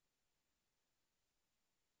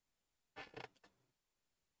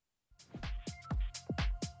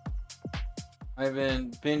 I've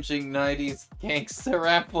been binging 90s gangsta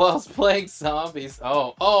rap whilst playing zombies.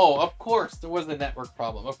 Oh, of course. There was a network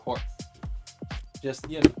problem. Of course. Just,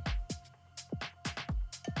 you know.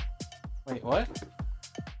 Wait, what?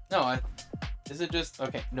 No, is it just...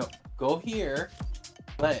 Okay, no. Go here.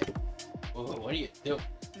 Play. Oh, what are you doing?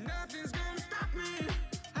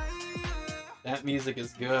 That music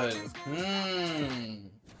is good.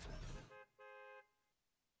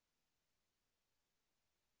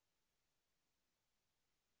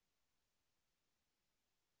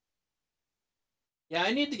 Yeah,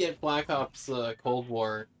 I need to get Black Ops Cold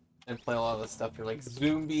War and play a lot of the stuff here, like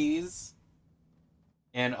zombies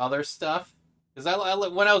and other stuff. Because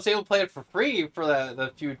when I was able to play it for free for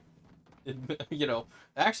the few, you know,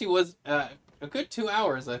 it actually was a good 2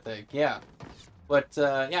 hours, I think. Yeah. But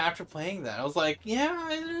yeah, after playing that, I was like, yeah,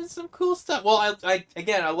 there's some cool stuff. Well, I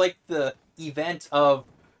like the event of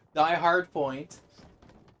Die Hard Point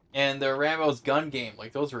and the Rambo's gun game.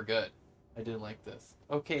 Like, those were good. I did like this.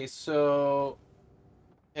 Okay, so...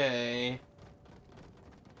 Okay.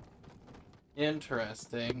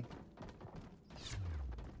 Interesting.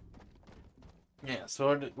 Yeah,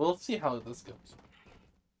 so we'll see how this goes.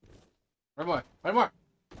 One more. One more!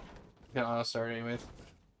 You can auto start anyways.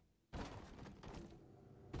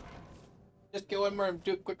 Just get one more and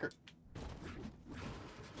do it quicker.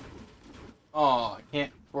 Oh, I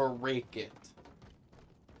can't break it.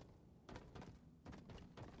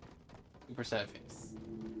 Super sad face.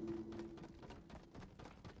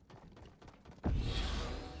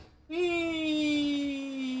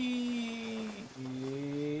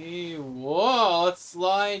 Whoa, let's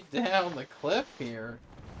slide down the cliff here.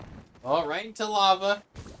 Oh, right into lava.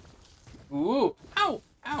 Ooh, ow,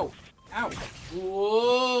 ow, ow.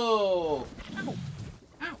 Whoa. Ow,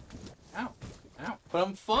 ow, ow, ow. But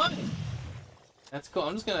I'm fine. That's cool.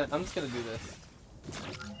 I'm just gonna do this.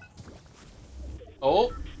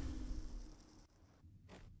 Oh.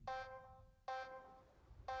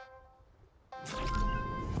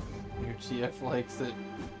 Your GF likes it.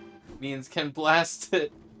 Means can blast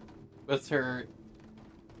it with her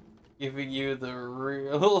giving you the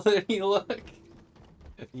reality look.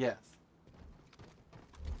 Yes.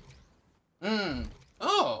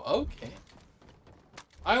 Oh, okay.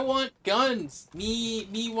 I want guns. Me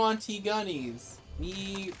wanty gunnies.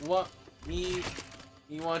 Me wanty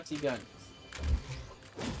gunnies.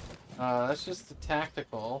 That's just the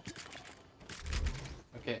tactical.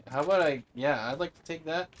 Okay, how about yeah, I'd like to take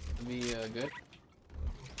that. It'd be, good.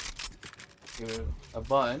 Give it a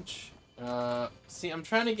bunch. See, I'm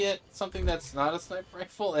trying to get something that's not a sniper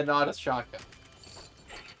rifle and not a shotgun.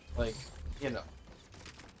 Like, you know.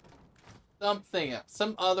 Something else.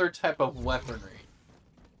 Some other type of weaponry.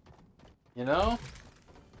 You know?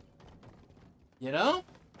 You know?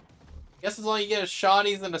 Guess it's all you get is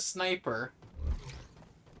shotties and a sniper.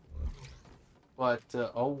 But,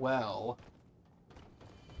 oh well.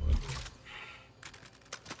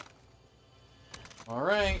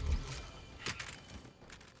 Alright.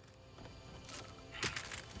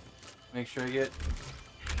 Make sure I get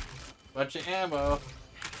a bunch of ammo.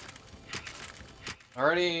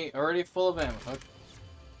 Already full of ammo. Okay.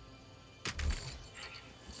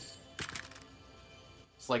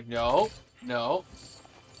 It's like, no, no.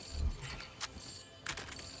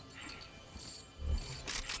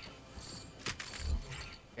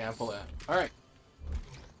 Can't pull that. Alright.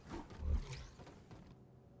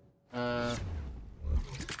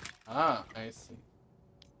 I see.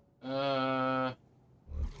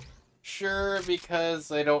 Sure,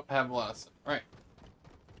 because I don't have a lot of stuff. Alright.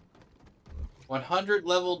 100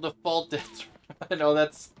 level defaulted. No,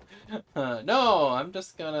 that's... no, I'm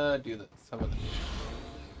just gonna do this. How about that?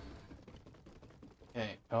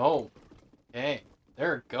 Okay. Oh. Okay.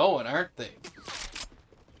 They're going, aren't they?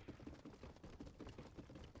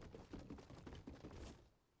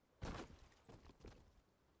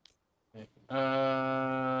 Okay.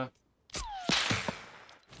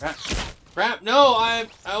 Crap. Crap, no, I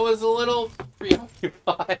was a little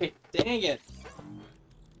preoccupied. Dang it.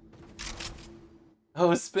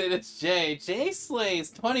 Oh, Spinach J. J Slays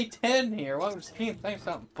 2010 here. Welcome to stream. Thanks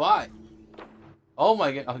for something. Bye. Oh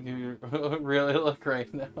my god. I'll give you a really look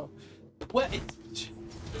right now. What?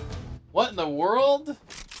 What in the world?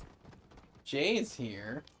 Jay's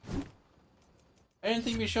here. I didn't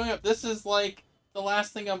think he'd be showing up. This is like the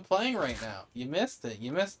last thing I'm playing right now. You missed it.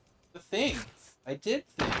 You missed the things. I did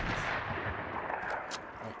things.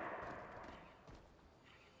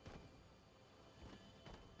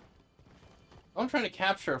 I'm trying to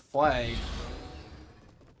capture a flag.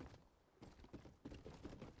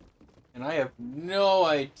 And I have no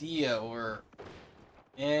idea where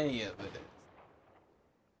any of it is.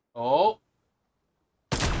 Oh.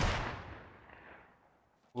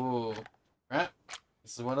 Ooh. Crap.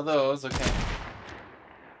 This is one of those. Okay.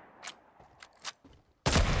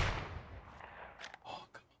 Oh,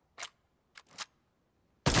 come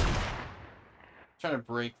on. Trying to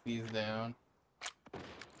break these down.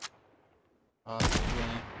 Okay.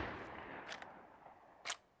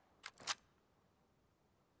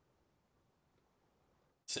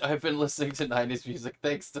 I've been listening to 90s music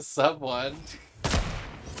thanks to someone.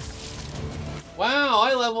 Wow,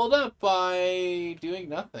 I leveled up by doing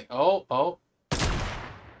nothing. Oh, oh.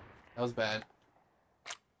 That was bad.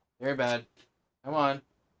 Very bad. Come on.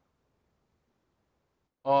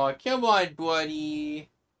 Oh, come on, buddy.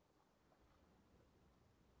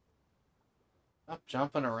 Stop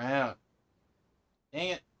jumping around.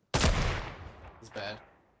 Dang it. This is bad.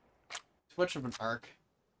 Too much of an arc.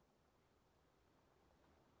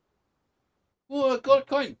 Ooh, a gold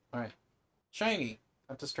coin! Alright. Shiny.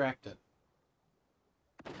 Got distracted.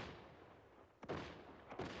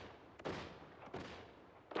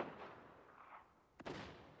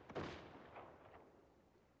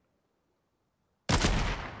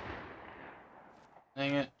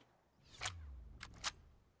 Dang it.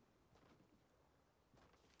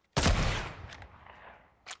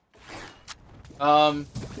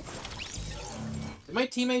 Did my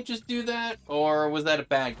teammate just do that? Or was that a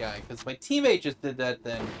bad guy? Because my teammate just did that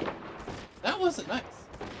then. That wasn't nice.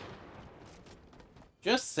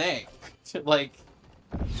 Just saying. Like,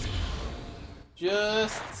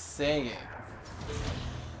 just saying.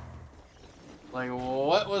 Like,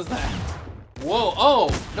 what was that? Whoa, oh!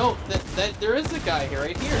 No, that there is a guy here,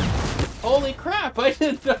 right here. Holy crap, I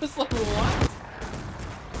didn't notice, like, what?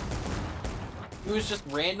 He was just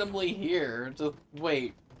randomly here. Just,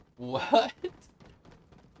 wait, what?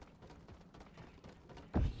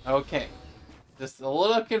 Okay. Just a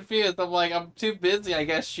little confused. I'm like, I'm too busy, I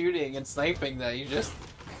guess, shooting and sniping that you just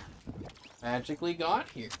magically got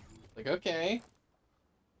here. Like, okay.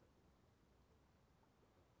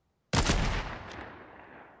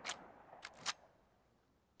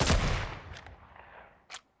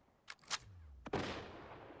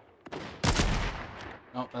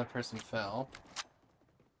 Oh, that person fell.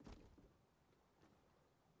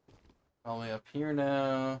 All the way up here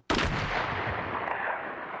now.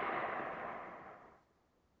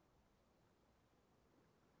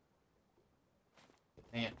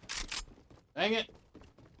 Dang it. Dang it.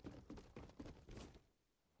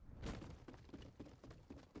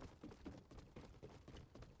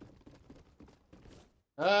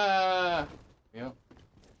 Yep.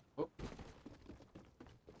 Oh.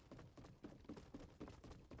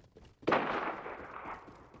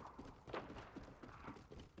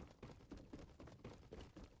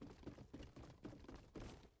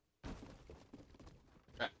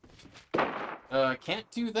 Can't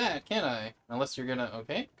do that, can I? Unless you're gonna...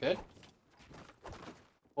 Okay, good.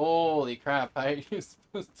 Holy crap, how are you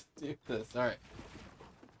supposed to do this? Alright.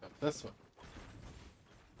 Go this one.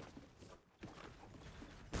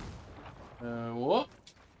 Whoop.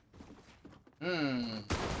 Hmm.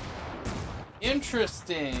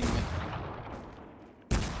 Interesting.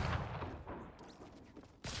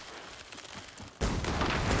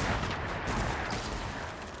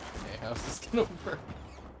 Okay, how's this gonna work?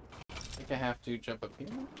 I think I have to jump up here.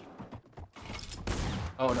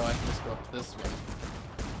 Oh no, I can just go up this way.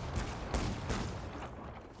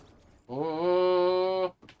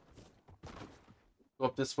 Oh. Go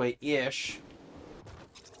up this way-ish.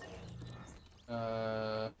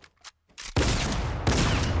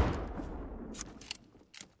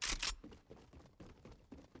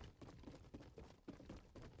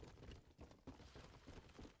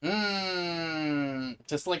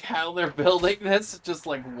 Just like how they're building this, just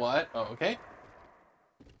like what? Oh, okay.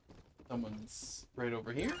 Someone's right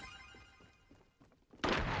over here.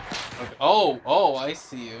 Okay. Oh, I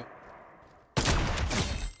see you.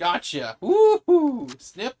 Gotcha. Woohoo!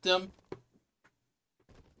 Snipped him.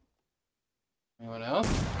 Anyone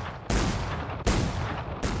else?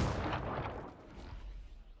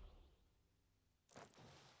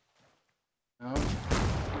 No.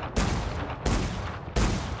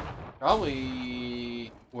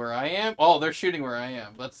 Probably where I am. Oh, they're shooting where I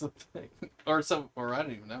am. That's the thing. Or I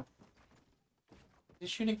don't even know. He's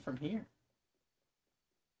shooting from here.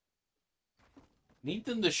 Need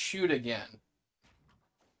them to shoot again.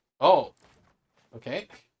 Oh. Okay.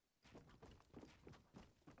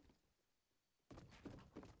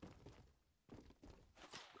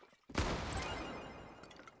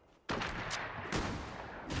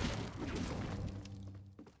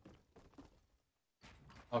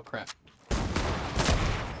 Oh, crap.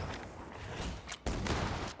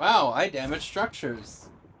 Wow, I damaged structures.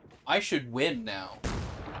 I should win now.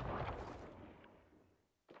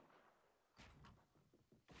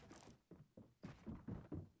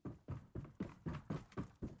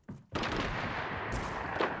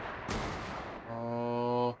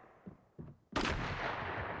 Oh.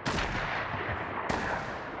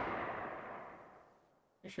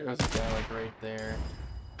 Pretty sure there's a guy like right there.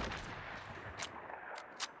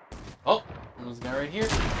 Oh, there's a guy right here.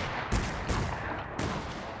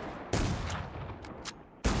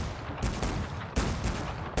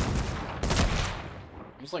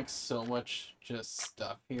 There's like so much just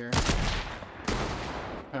stuff here.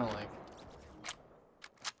 Kind of like.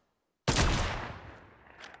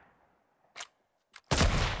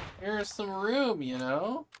 Here's some room, you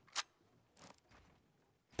know?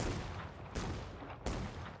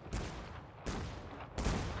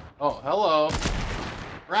 Oh, hello.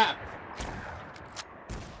 Crap.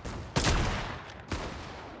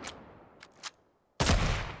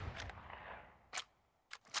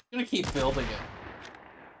 I'm gonna keep building it.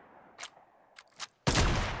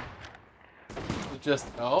 Just,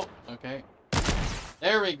 oh, okay.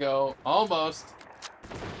 There we go. Almost.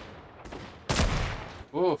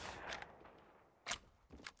 Oof.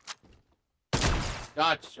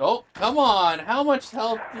 Gotcha. Oh, come on. How much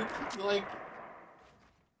health did you, like...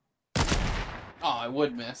 Oh, I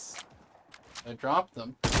would miss. I dropped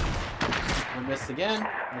them. I missed again.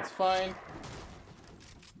 That's fine.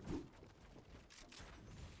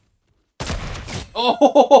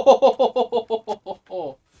 Oh!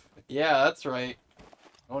 Yeah, that's right.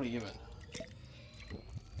 Don't even.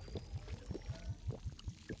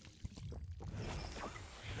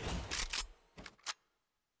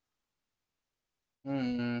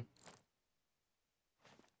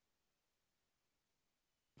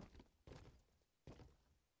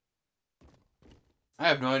 I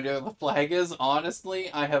have no idea where the flag is. Honestly,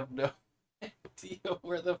 I have no idea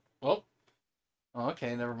where the... Oh. Oh,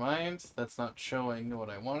 okay, never mind. That's not showing what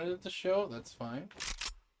I wanted it to show. That's fine.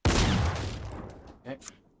 Okay.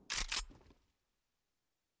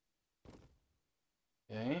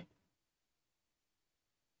 Okay.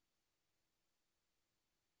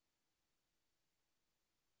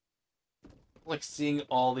 Like, seeing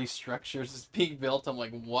all these structures is being built, I'm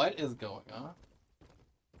like, what is going on?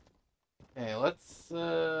 Okay, let's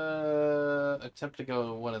attempt to go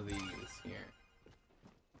to one of these here.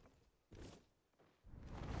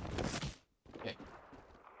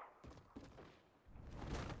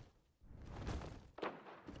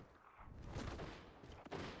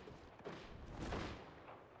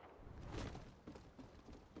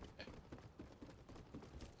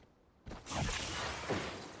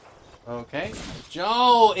 Okay.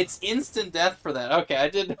 Joe, it's instant death for that. Okay, I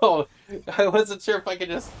didn't know. I wasn't sure if I could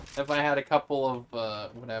just, if I had a couple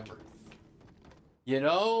of, whatever. You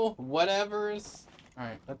know, whatevers.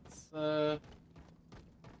 Alright, let's,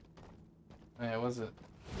 yeah, was it?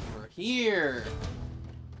 We're here.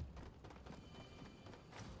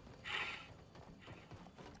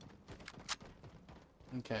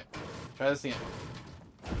 Okay, try this again.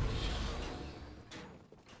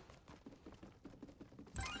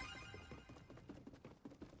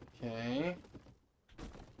 Okay.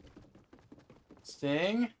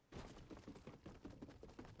 Sting.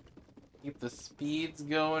 Keep the speeds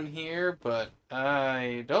going here, but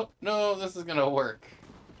I don't know if this is gonna work.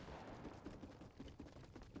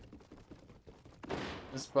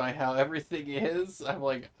 Just by how everything is, I'm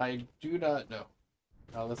like, I do not know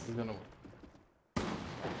how this is gonna work.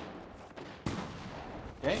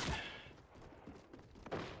 Okay.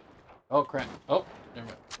 Oh, crap. Oh, never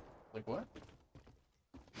mind. Like, what?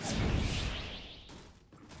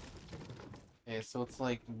 Okay, so it's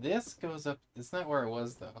like this goes up. It's not where it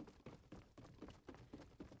was, though.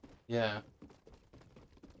 Yeah.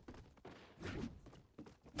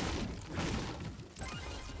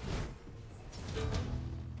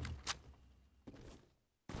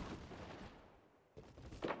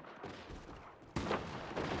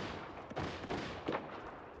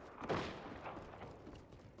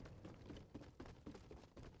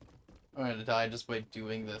 I'm gonna die just by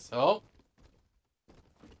doing this. Oh!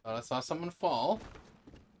 Thought I saw someone fall.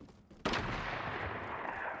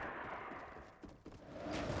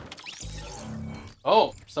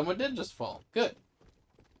 Oh! Someone did just fall. Good.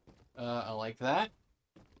 I like that.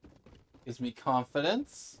 Gives me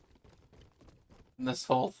confidence in this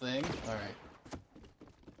whole thing. Alright.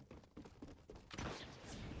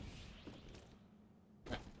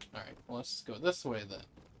 Alright, well, let's just go this way then.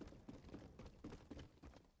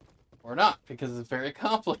 Or not, because it's very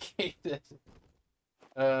complicated.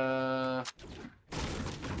 Yeah,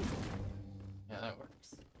 that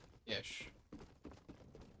works. Ish.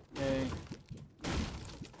 Okay.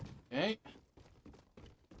 Okay.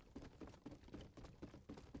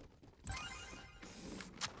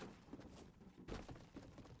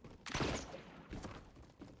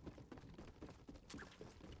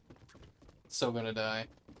 So gonna die.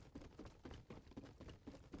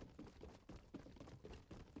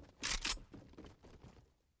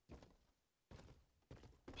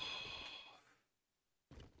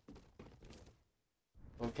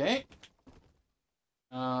 Okay.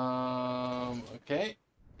 Okay.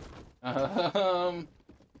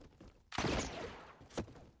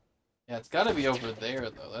 Yeah, it's gotta be over there,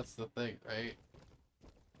 though. That's the thing, right?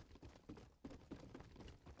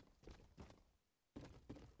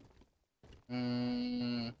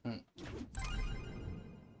 Mm-hmm.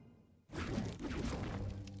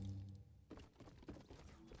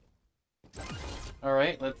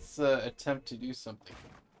 Alright, let's, attempt to do something.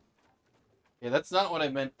 Yeah, that's not what I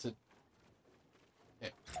meant to...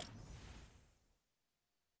 Okay.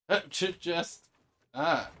 Just...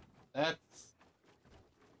 Ah, that's...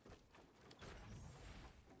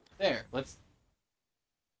 There, let's...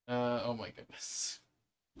 oh my goodness.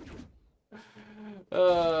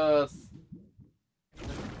 Yeah,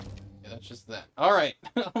 that's just that. Alright,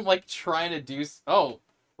 I'm like trying to do... Oh,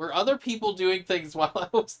 were other people doing things while I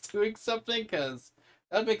was doing something? Because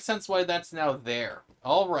that makes sense why that's now there.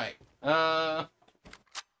 Alright. I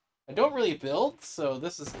don't really build, so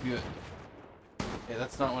this is good. Okay,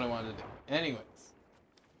 that's not what I wanted to do. Anyways.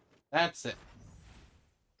 That's it.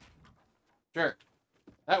 Sure.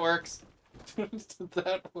 That works.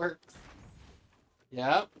 That works.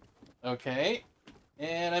 Yep. Okay.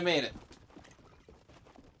 And I made it.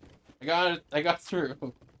 I got it. I got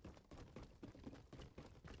through.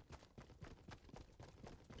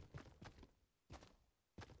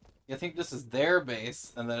 I think this is their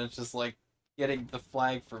base, and then it's just like getting the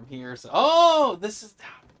flag from here. So, oh, this is.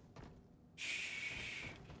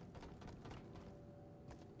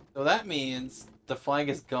 So that means the flag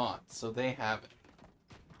is gone, so they have it.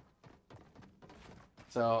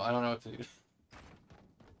 So I don't know what to do.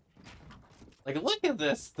 Like, look at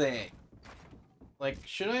this thing. Like,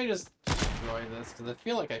 should I just destroy this? Because I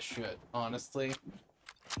feel like I should, honestly.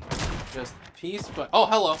 Just piece, but oh,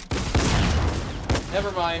 hello.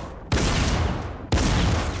 Never mind.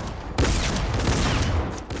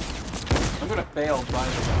 I'm gonna fail, by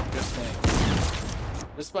the way, just saying.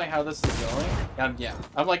 Just by how this is going. Yeah.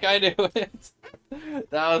 I'm like, I knew it.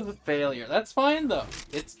 That was a failure. That's fine, though.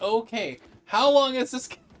 It's okay. How long is this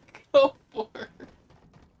gonna go for?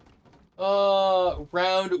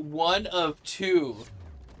 Round 1 of 2.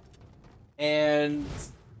 And...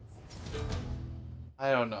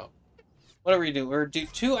 I don't know. What are we doing? We're do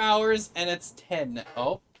 2 hours and it's 10.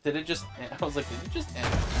 Oh, did it just end? I was like, did it just end?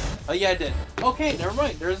 Oh yeah, it did. Okay, never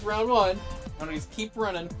mind. There's round 1. I'm gonna just keep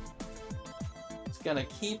running. Just gonna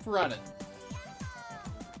keep running.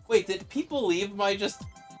 Wait, did people leave my just...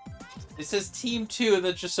 It says team 2 and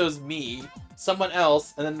then it just shows me, someone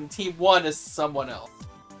else, and then team 1 is someone else.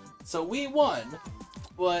 So we won,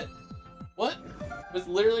 but what? Was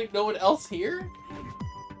literally no one else here?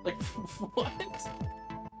 Like, what?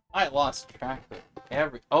 I lost track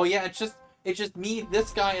of oh yeah, it's just me,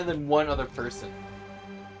 this guy, and then one other person.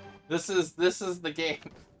 This is the game.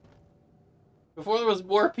 Before there was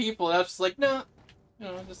more people, I was just like, nah, you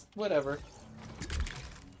know, just whatever.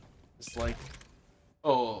 Just like,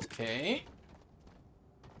 okay.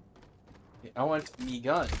 I want me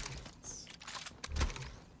guns.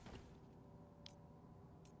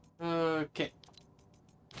 Okay.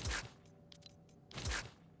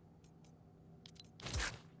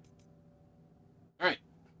 Alright.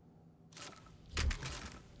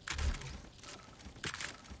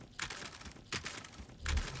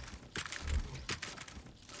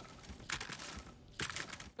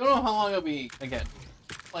 Don't know how long I'll be, again,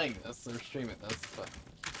 playing this or streaming this, but...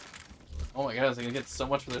 Oh my god, I was gonna get so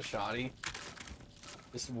much for the shoddy.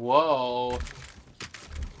 Just, whoa.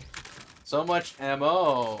 So much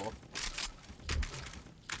ammo.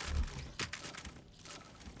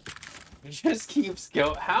 It just keeps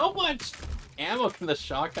going. How much ammo can the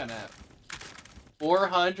shotgun have?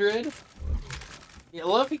 400? Yeah, I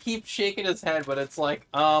love he keeps shaking his head, but it's like,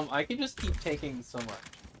 I can just keep taking so much.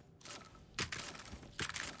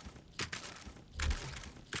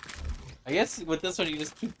 I guess with this one, you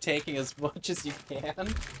just keep taking as much as you can.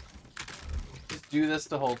 Just do this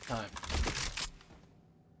the whole time.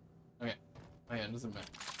 Okay. Oh yeah, it doesn't matter.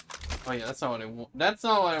 Oh yeah, that's not what I want. That's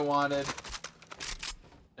not what I wanted.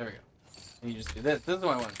 There we go. And you just do this. This is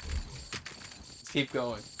what I want. Just keep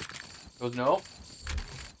going. Goes, no.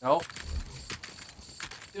 No.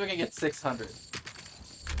 See if I can get 600.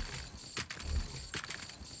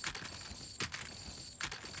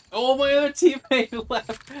 Oh, my other teammate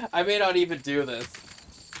left. I may not even do this.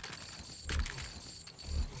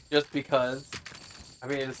 Just because. I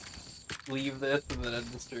may just leave this and then end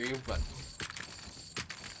the stream, but...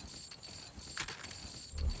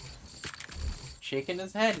 Shaking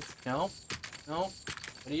his head. No. No.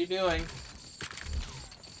 What are you doing?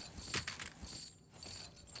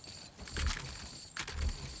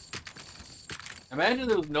 Imagine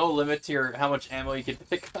there was no limit to your how much ammo you could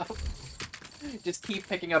pick up. Just keep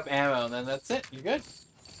picking up ammo, and then that's it. You're good.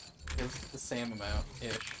 It's the same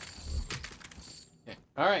amount-ish. Okay.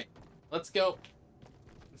 Alright. Let's go.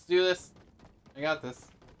 Let's do this. I got this.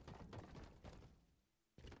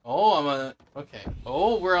 Oh, I'm on... Okay.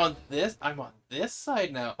 Oh, we're on this... I'm on this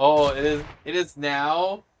side now. Oh, it is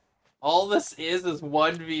now... All this is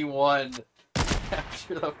 1v1.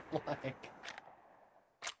 Capture the flag.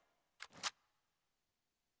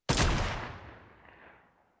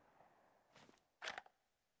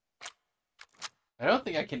 I don't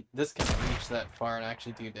think this can reach that far and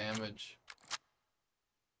actually do damage.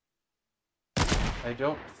 I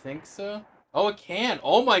don't think so. Oh, it can!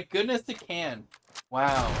 Oh my goodness, it can!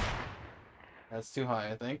 Wow. That's too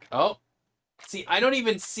high, I think. Oh! See, I don't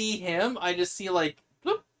even see him, I just see like...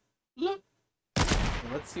 Bloop, bloop. Okay,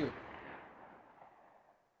 let's see.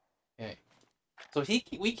 Okay. So he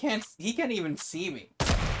can't even see me.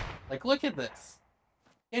 Like, look at this.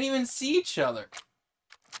 Can't even see each other.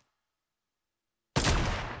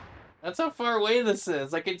 That's how far away this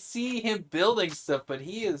is. I can see him building stuff, but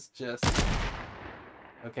he is just...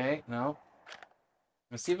 Okay, no.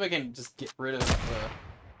 Let's see if I can just get rid of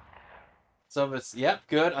some of its... Yep,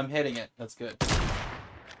 good. I'm hitting it. That's good.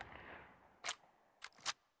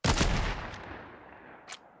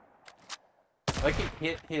 If I can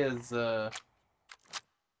hit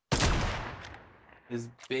his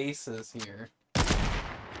bases here.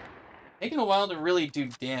 Taking a while to really do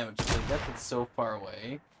damage, because I guess it's so far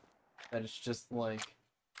away that it's just like...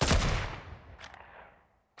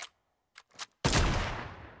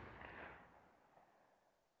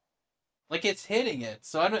 Like, it's hitting it,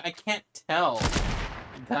 so I can't tell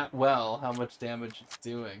that well how much damage it's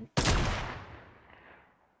doing.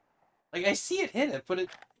 Like, I see it hit it, but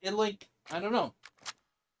it like, I don't know.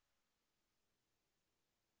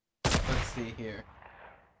 Let's see here.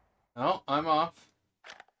 Oh, I'm off.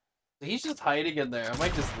 So he's just hiding in there. I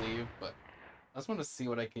might just leave, but I just want to see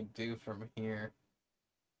what I can do from here.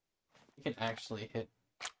 You can actually hit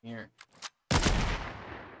here.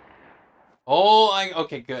 Oh,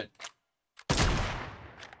 okay, good.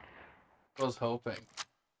 I was hoping.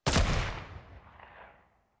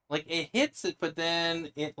 Like, it hits it, but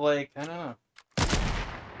then it, like, I don't know.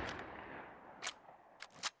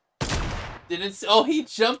 Didn't... Oh, he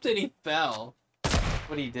jumped and he fell. That's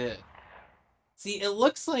what he did. See, it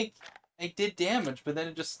looks like I did damage, but then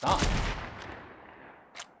it just stopped.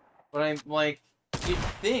 But I'm, like, you'd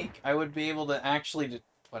think I would be able to actually...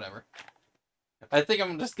 Whatever. I think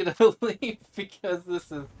I'm just gonna leave because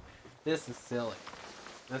this is silly.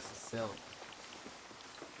 This is silly.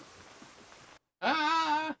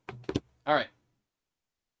 Ah! Alright.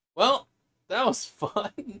 Well, that was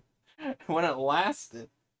fun when it lasted.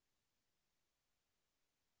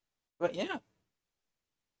 But yeah.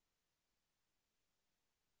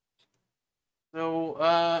 So,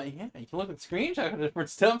 yeah, you can look at screenshots of different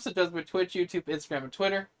stuff, such as with Twitch, YouTube, Instagram, and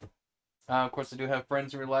Twitter. Of course, I do have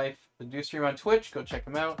friends in real life that do stream on Twitch. Go check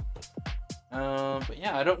them out. But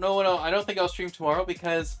yeah, I don't know what I don't think I'll stream tomorrow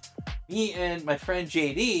because me and my friend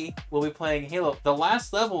JD will be playing Halo, the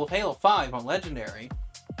last level of Halo 5 on Legendary,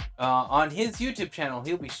 on his YouTube channel.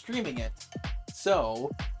 He'll be streaming it.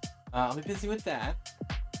 So, I'll be busy with that.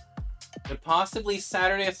 But possibly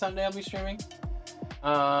Saturday or Sunday I'll be streaming.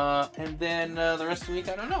 And then the rest of the week,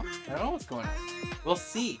 I don't know. I don't know what's going on. We'll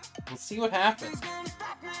see. We'll see what happens.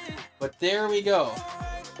 But there we go.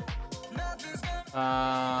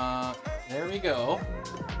 There we go.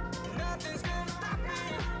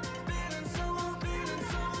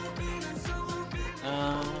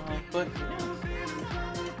 But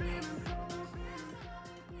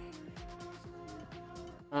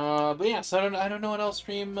yeah. But yeah, so I don't know what I'll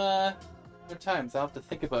stream other times. I'll have to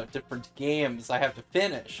think about different games I have to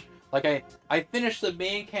finish. Like I finished the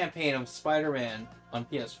main campaign of Spider-Man on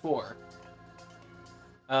PS4.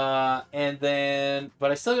 And then,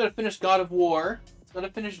 but I still gotta finish God of War. Still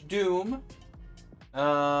gotta finish Doom.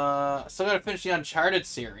 Still gotta finish the Uncharted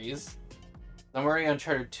series. I'm already on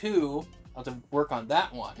Uncharted 2. I'll have to work on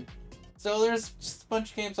that one. So there's just a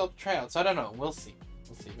bunch of games I'll try out. So I don't know. We'll see.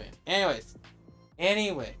 We'll see, man. Anyways.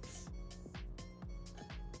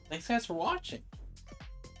 Thanks guys for watching.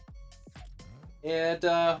 And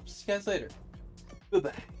see you guys later.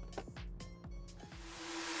 Goodbye.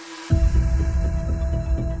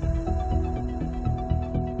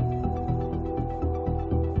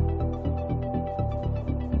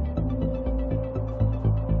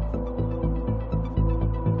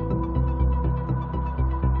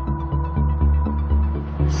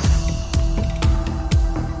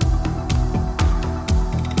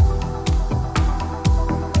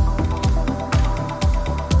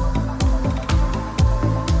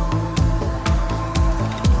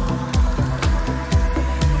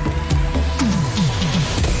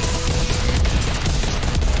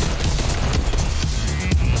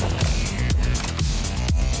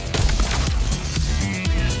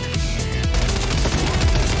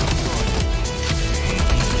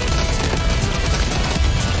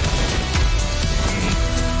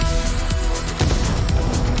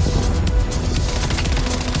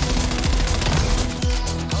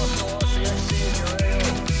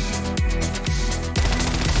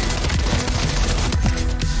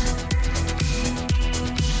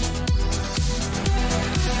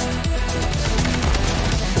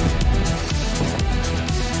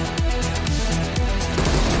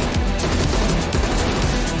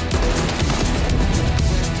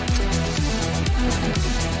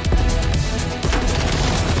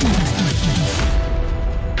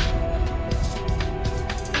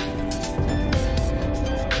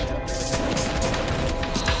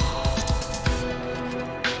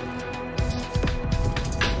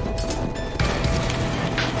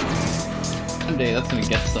 That's gonna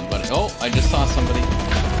get somebody. Oh, I just saw somebody.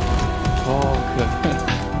 Oh, good.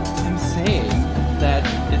 I'm saying that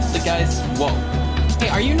it's the guy's. Whoa. Hey,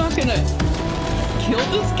 are you not gonna kill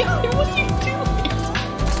this guy? What are you doing?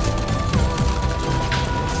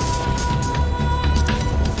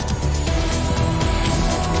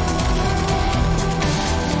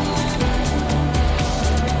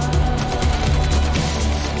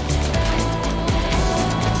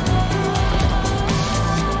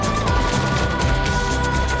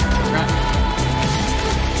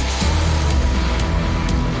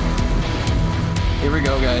 Here we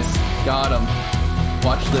go, guys. Got him.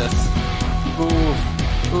 Watch this. Ooh.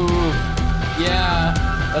 Ooh. Yeah.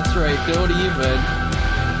 That's right. Go to even.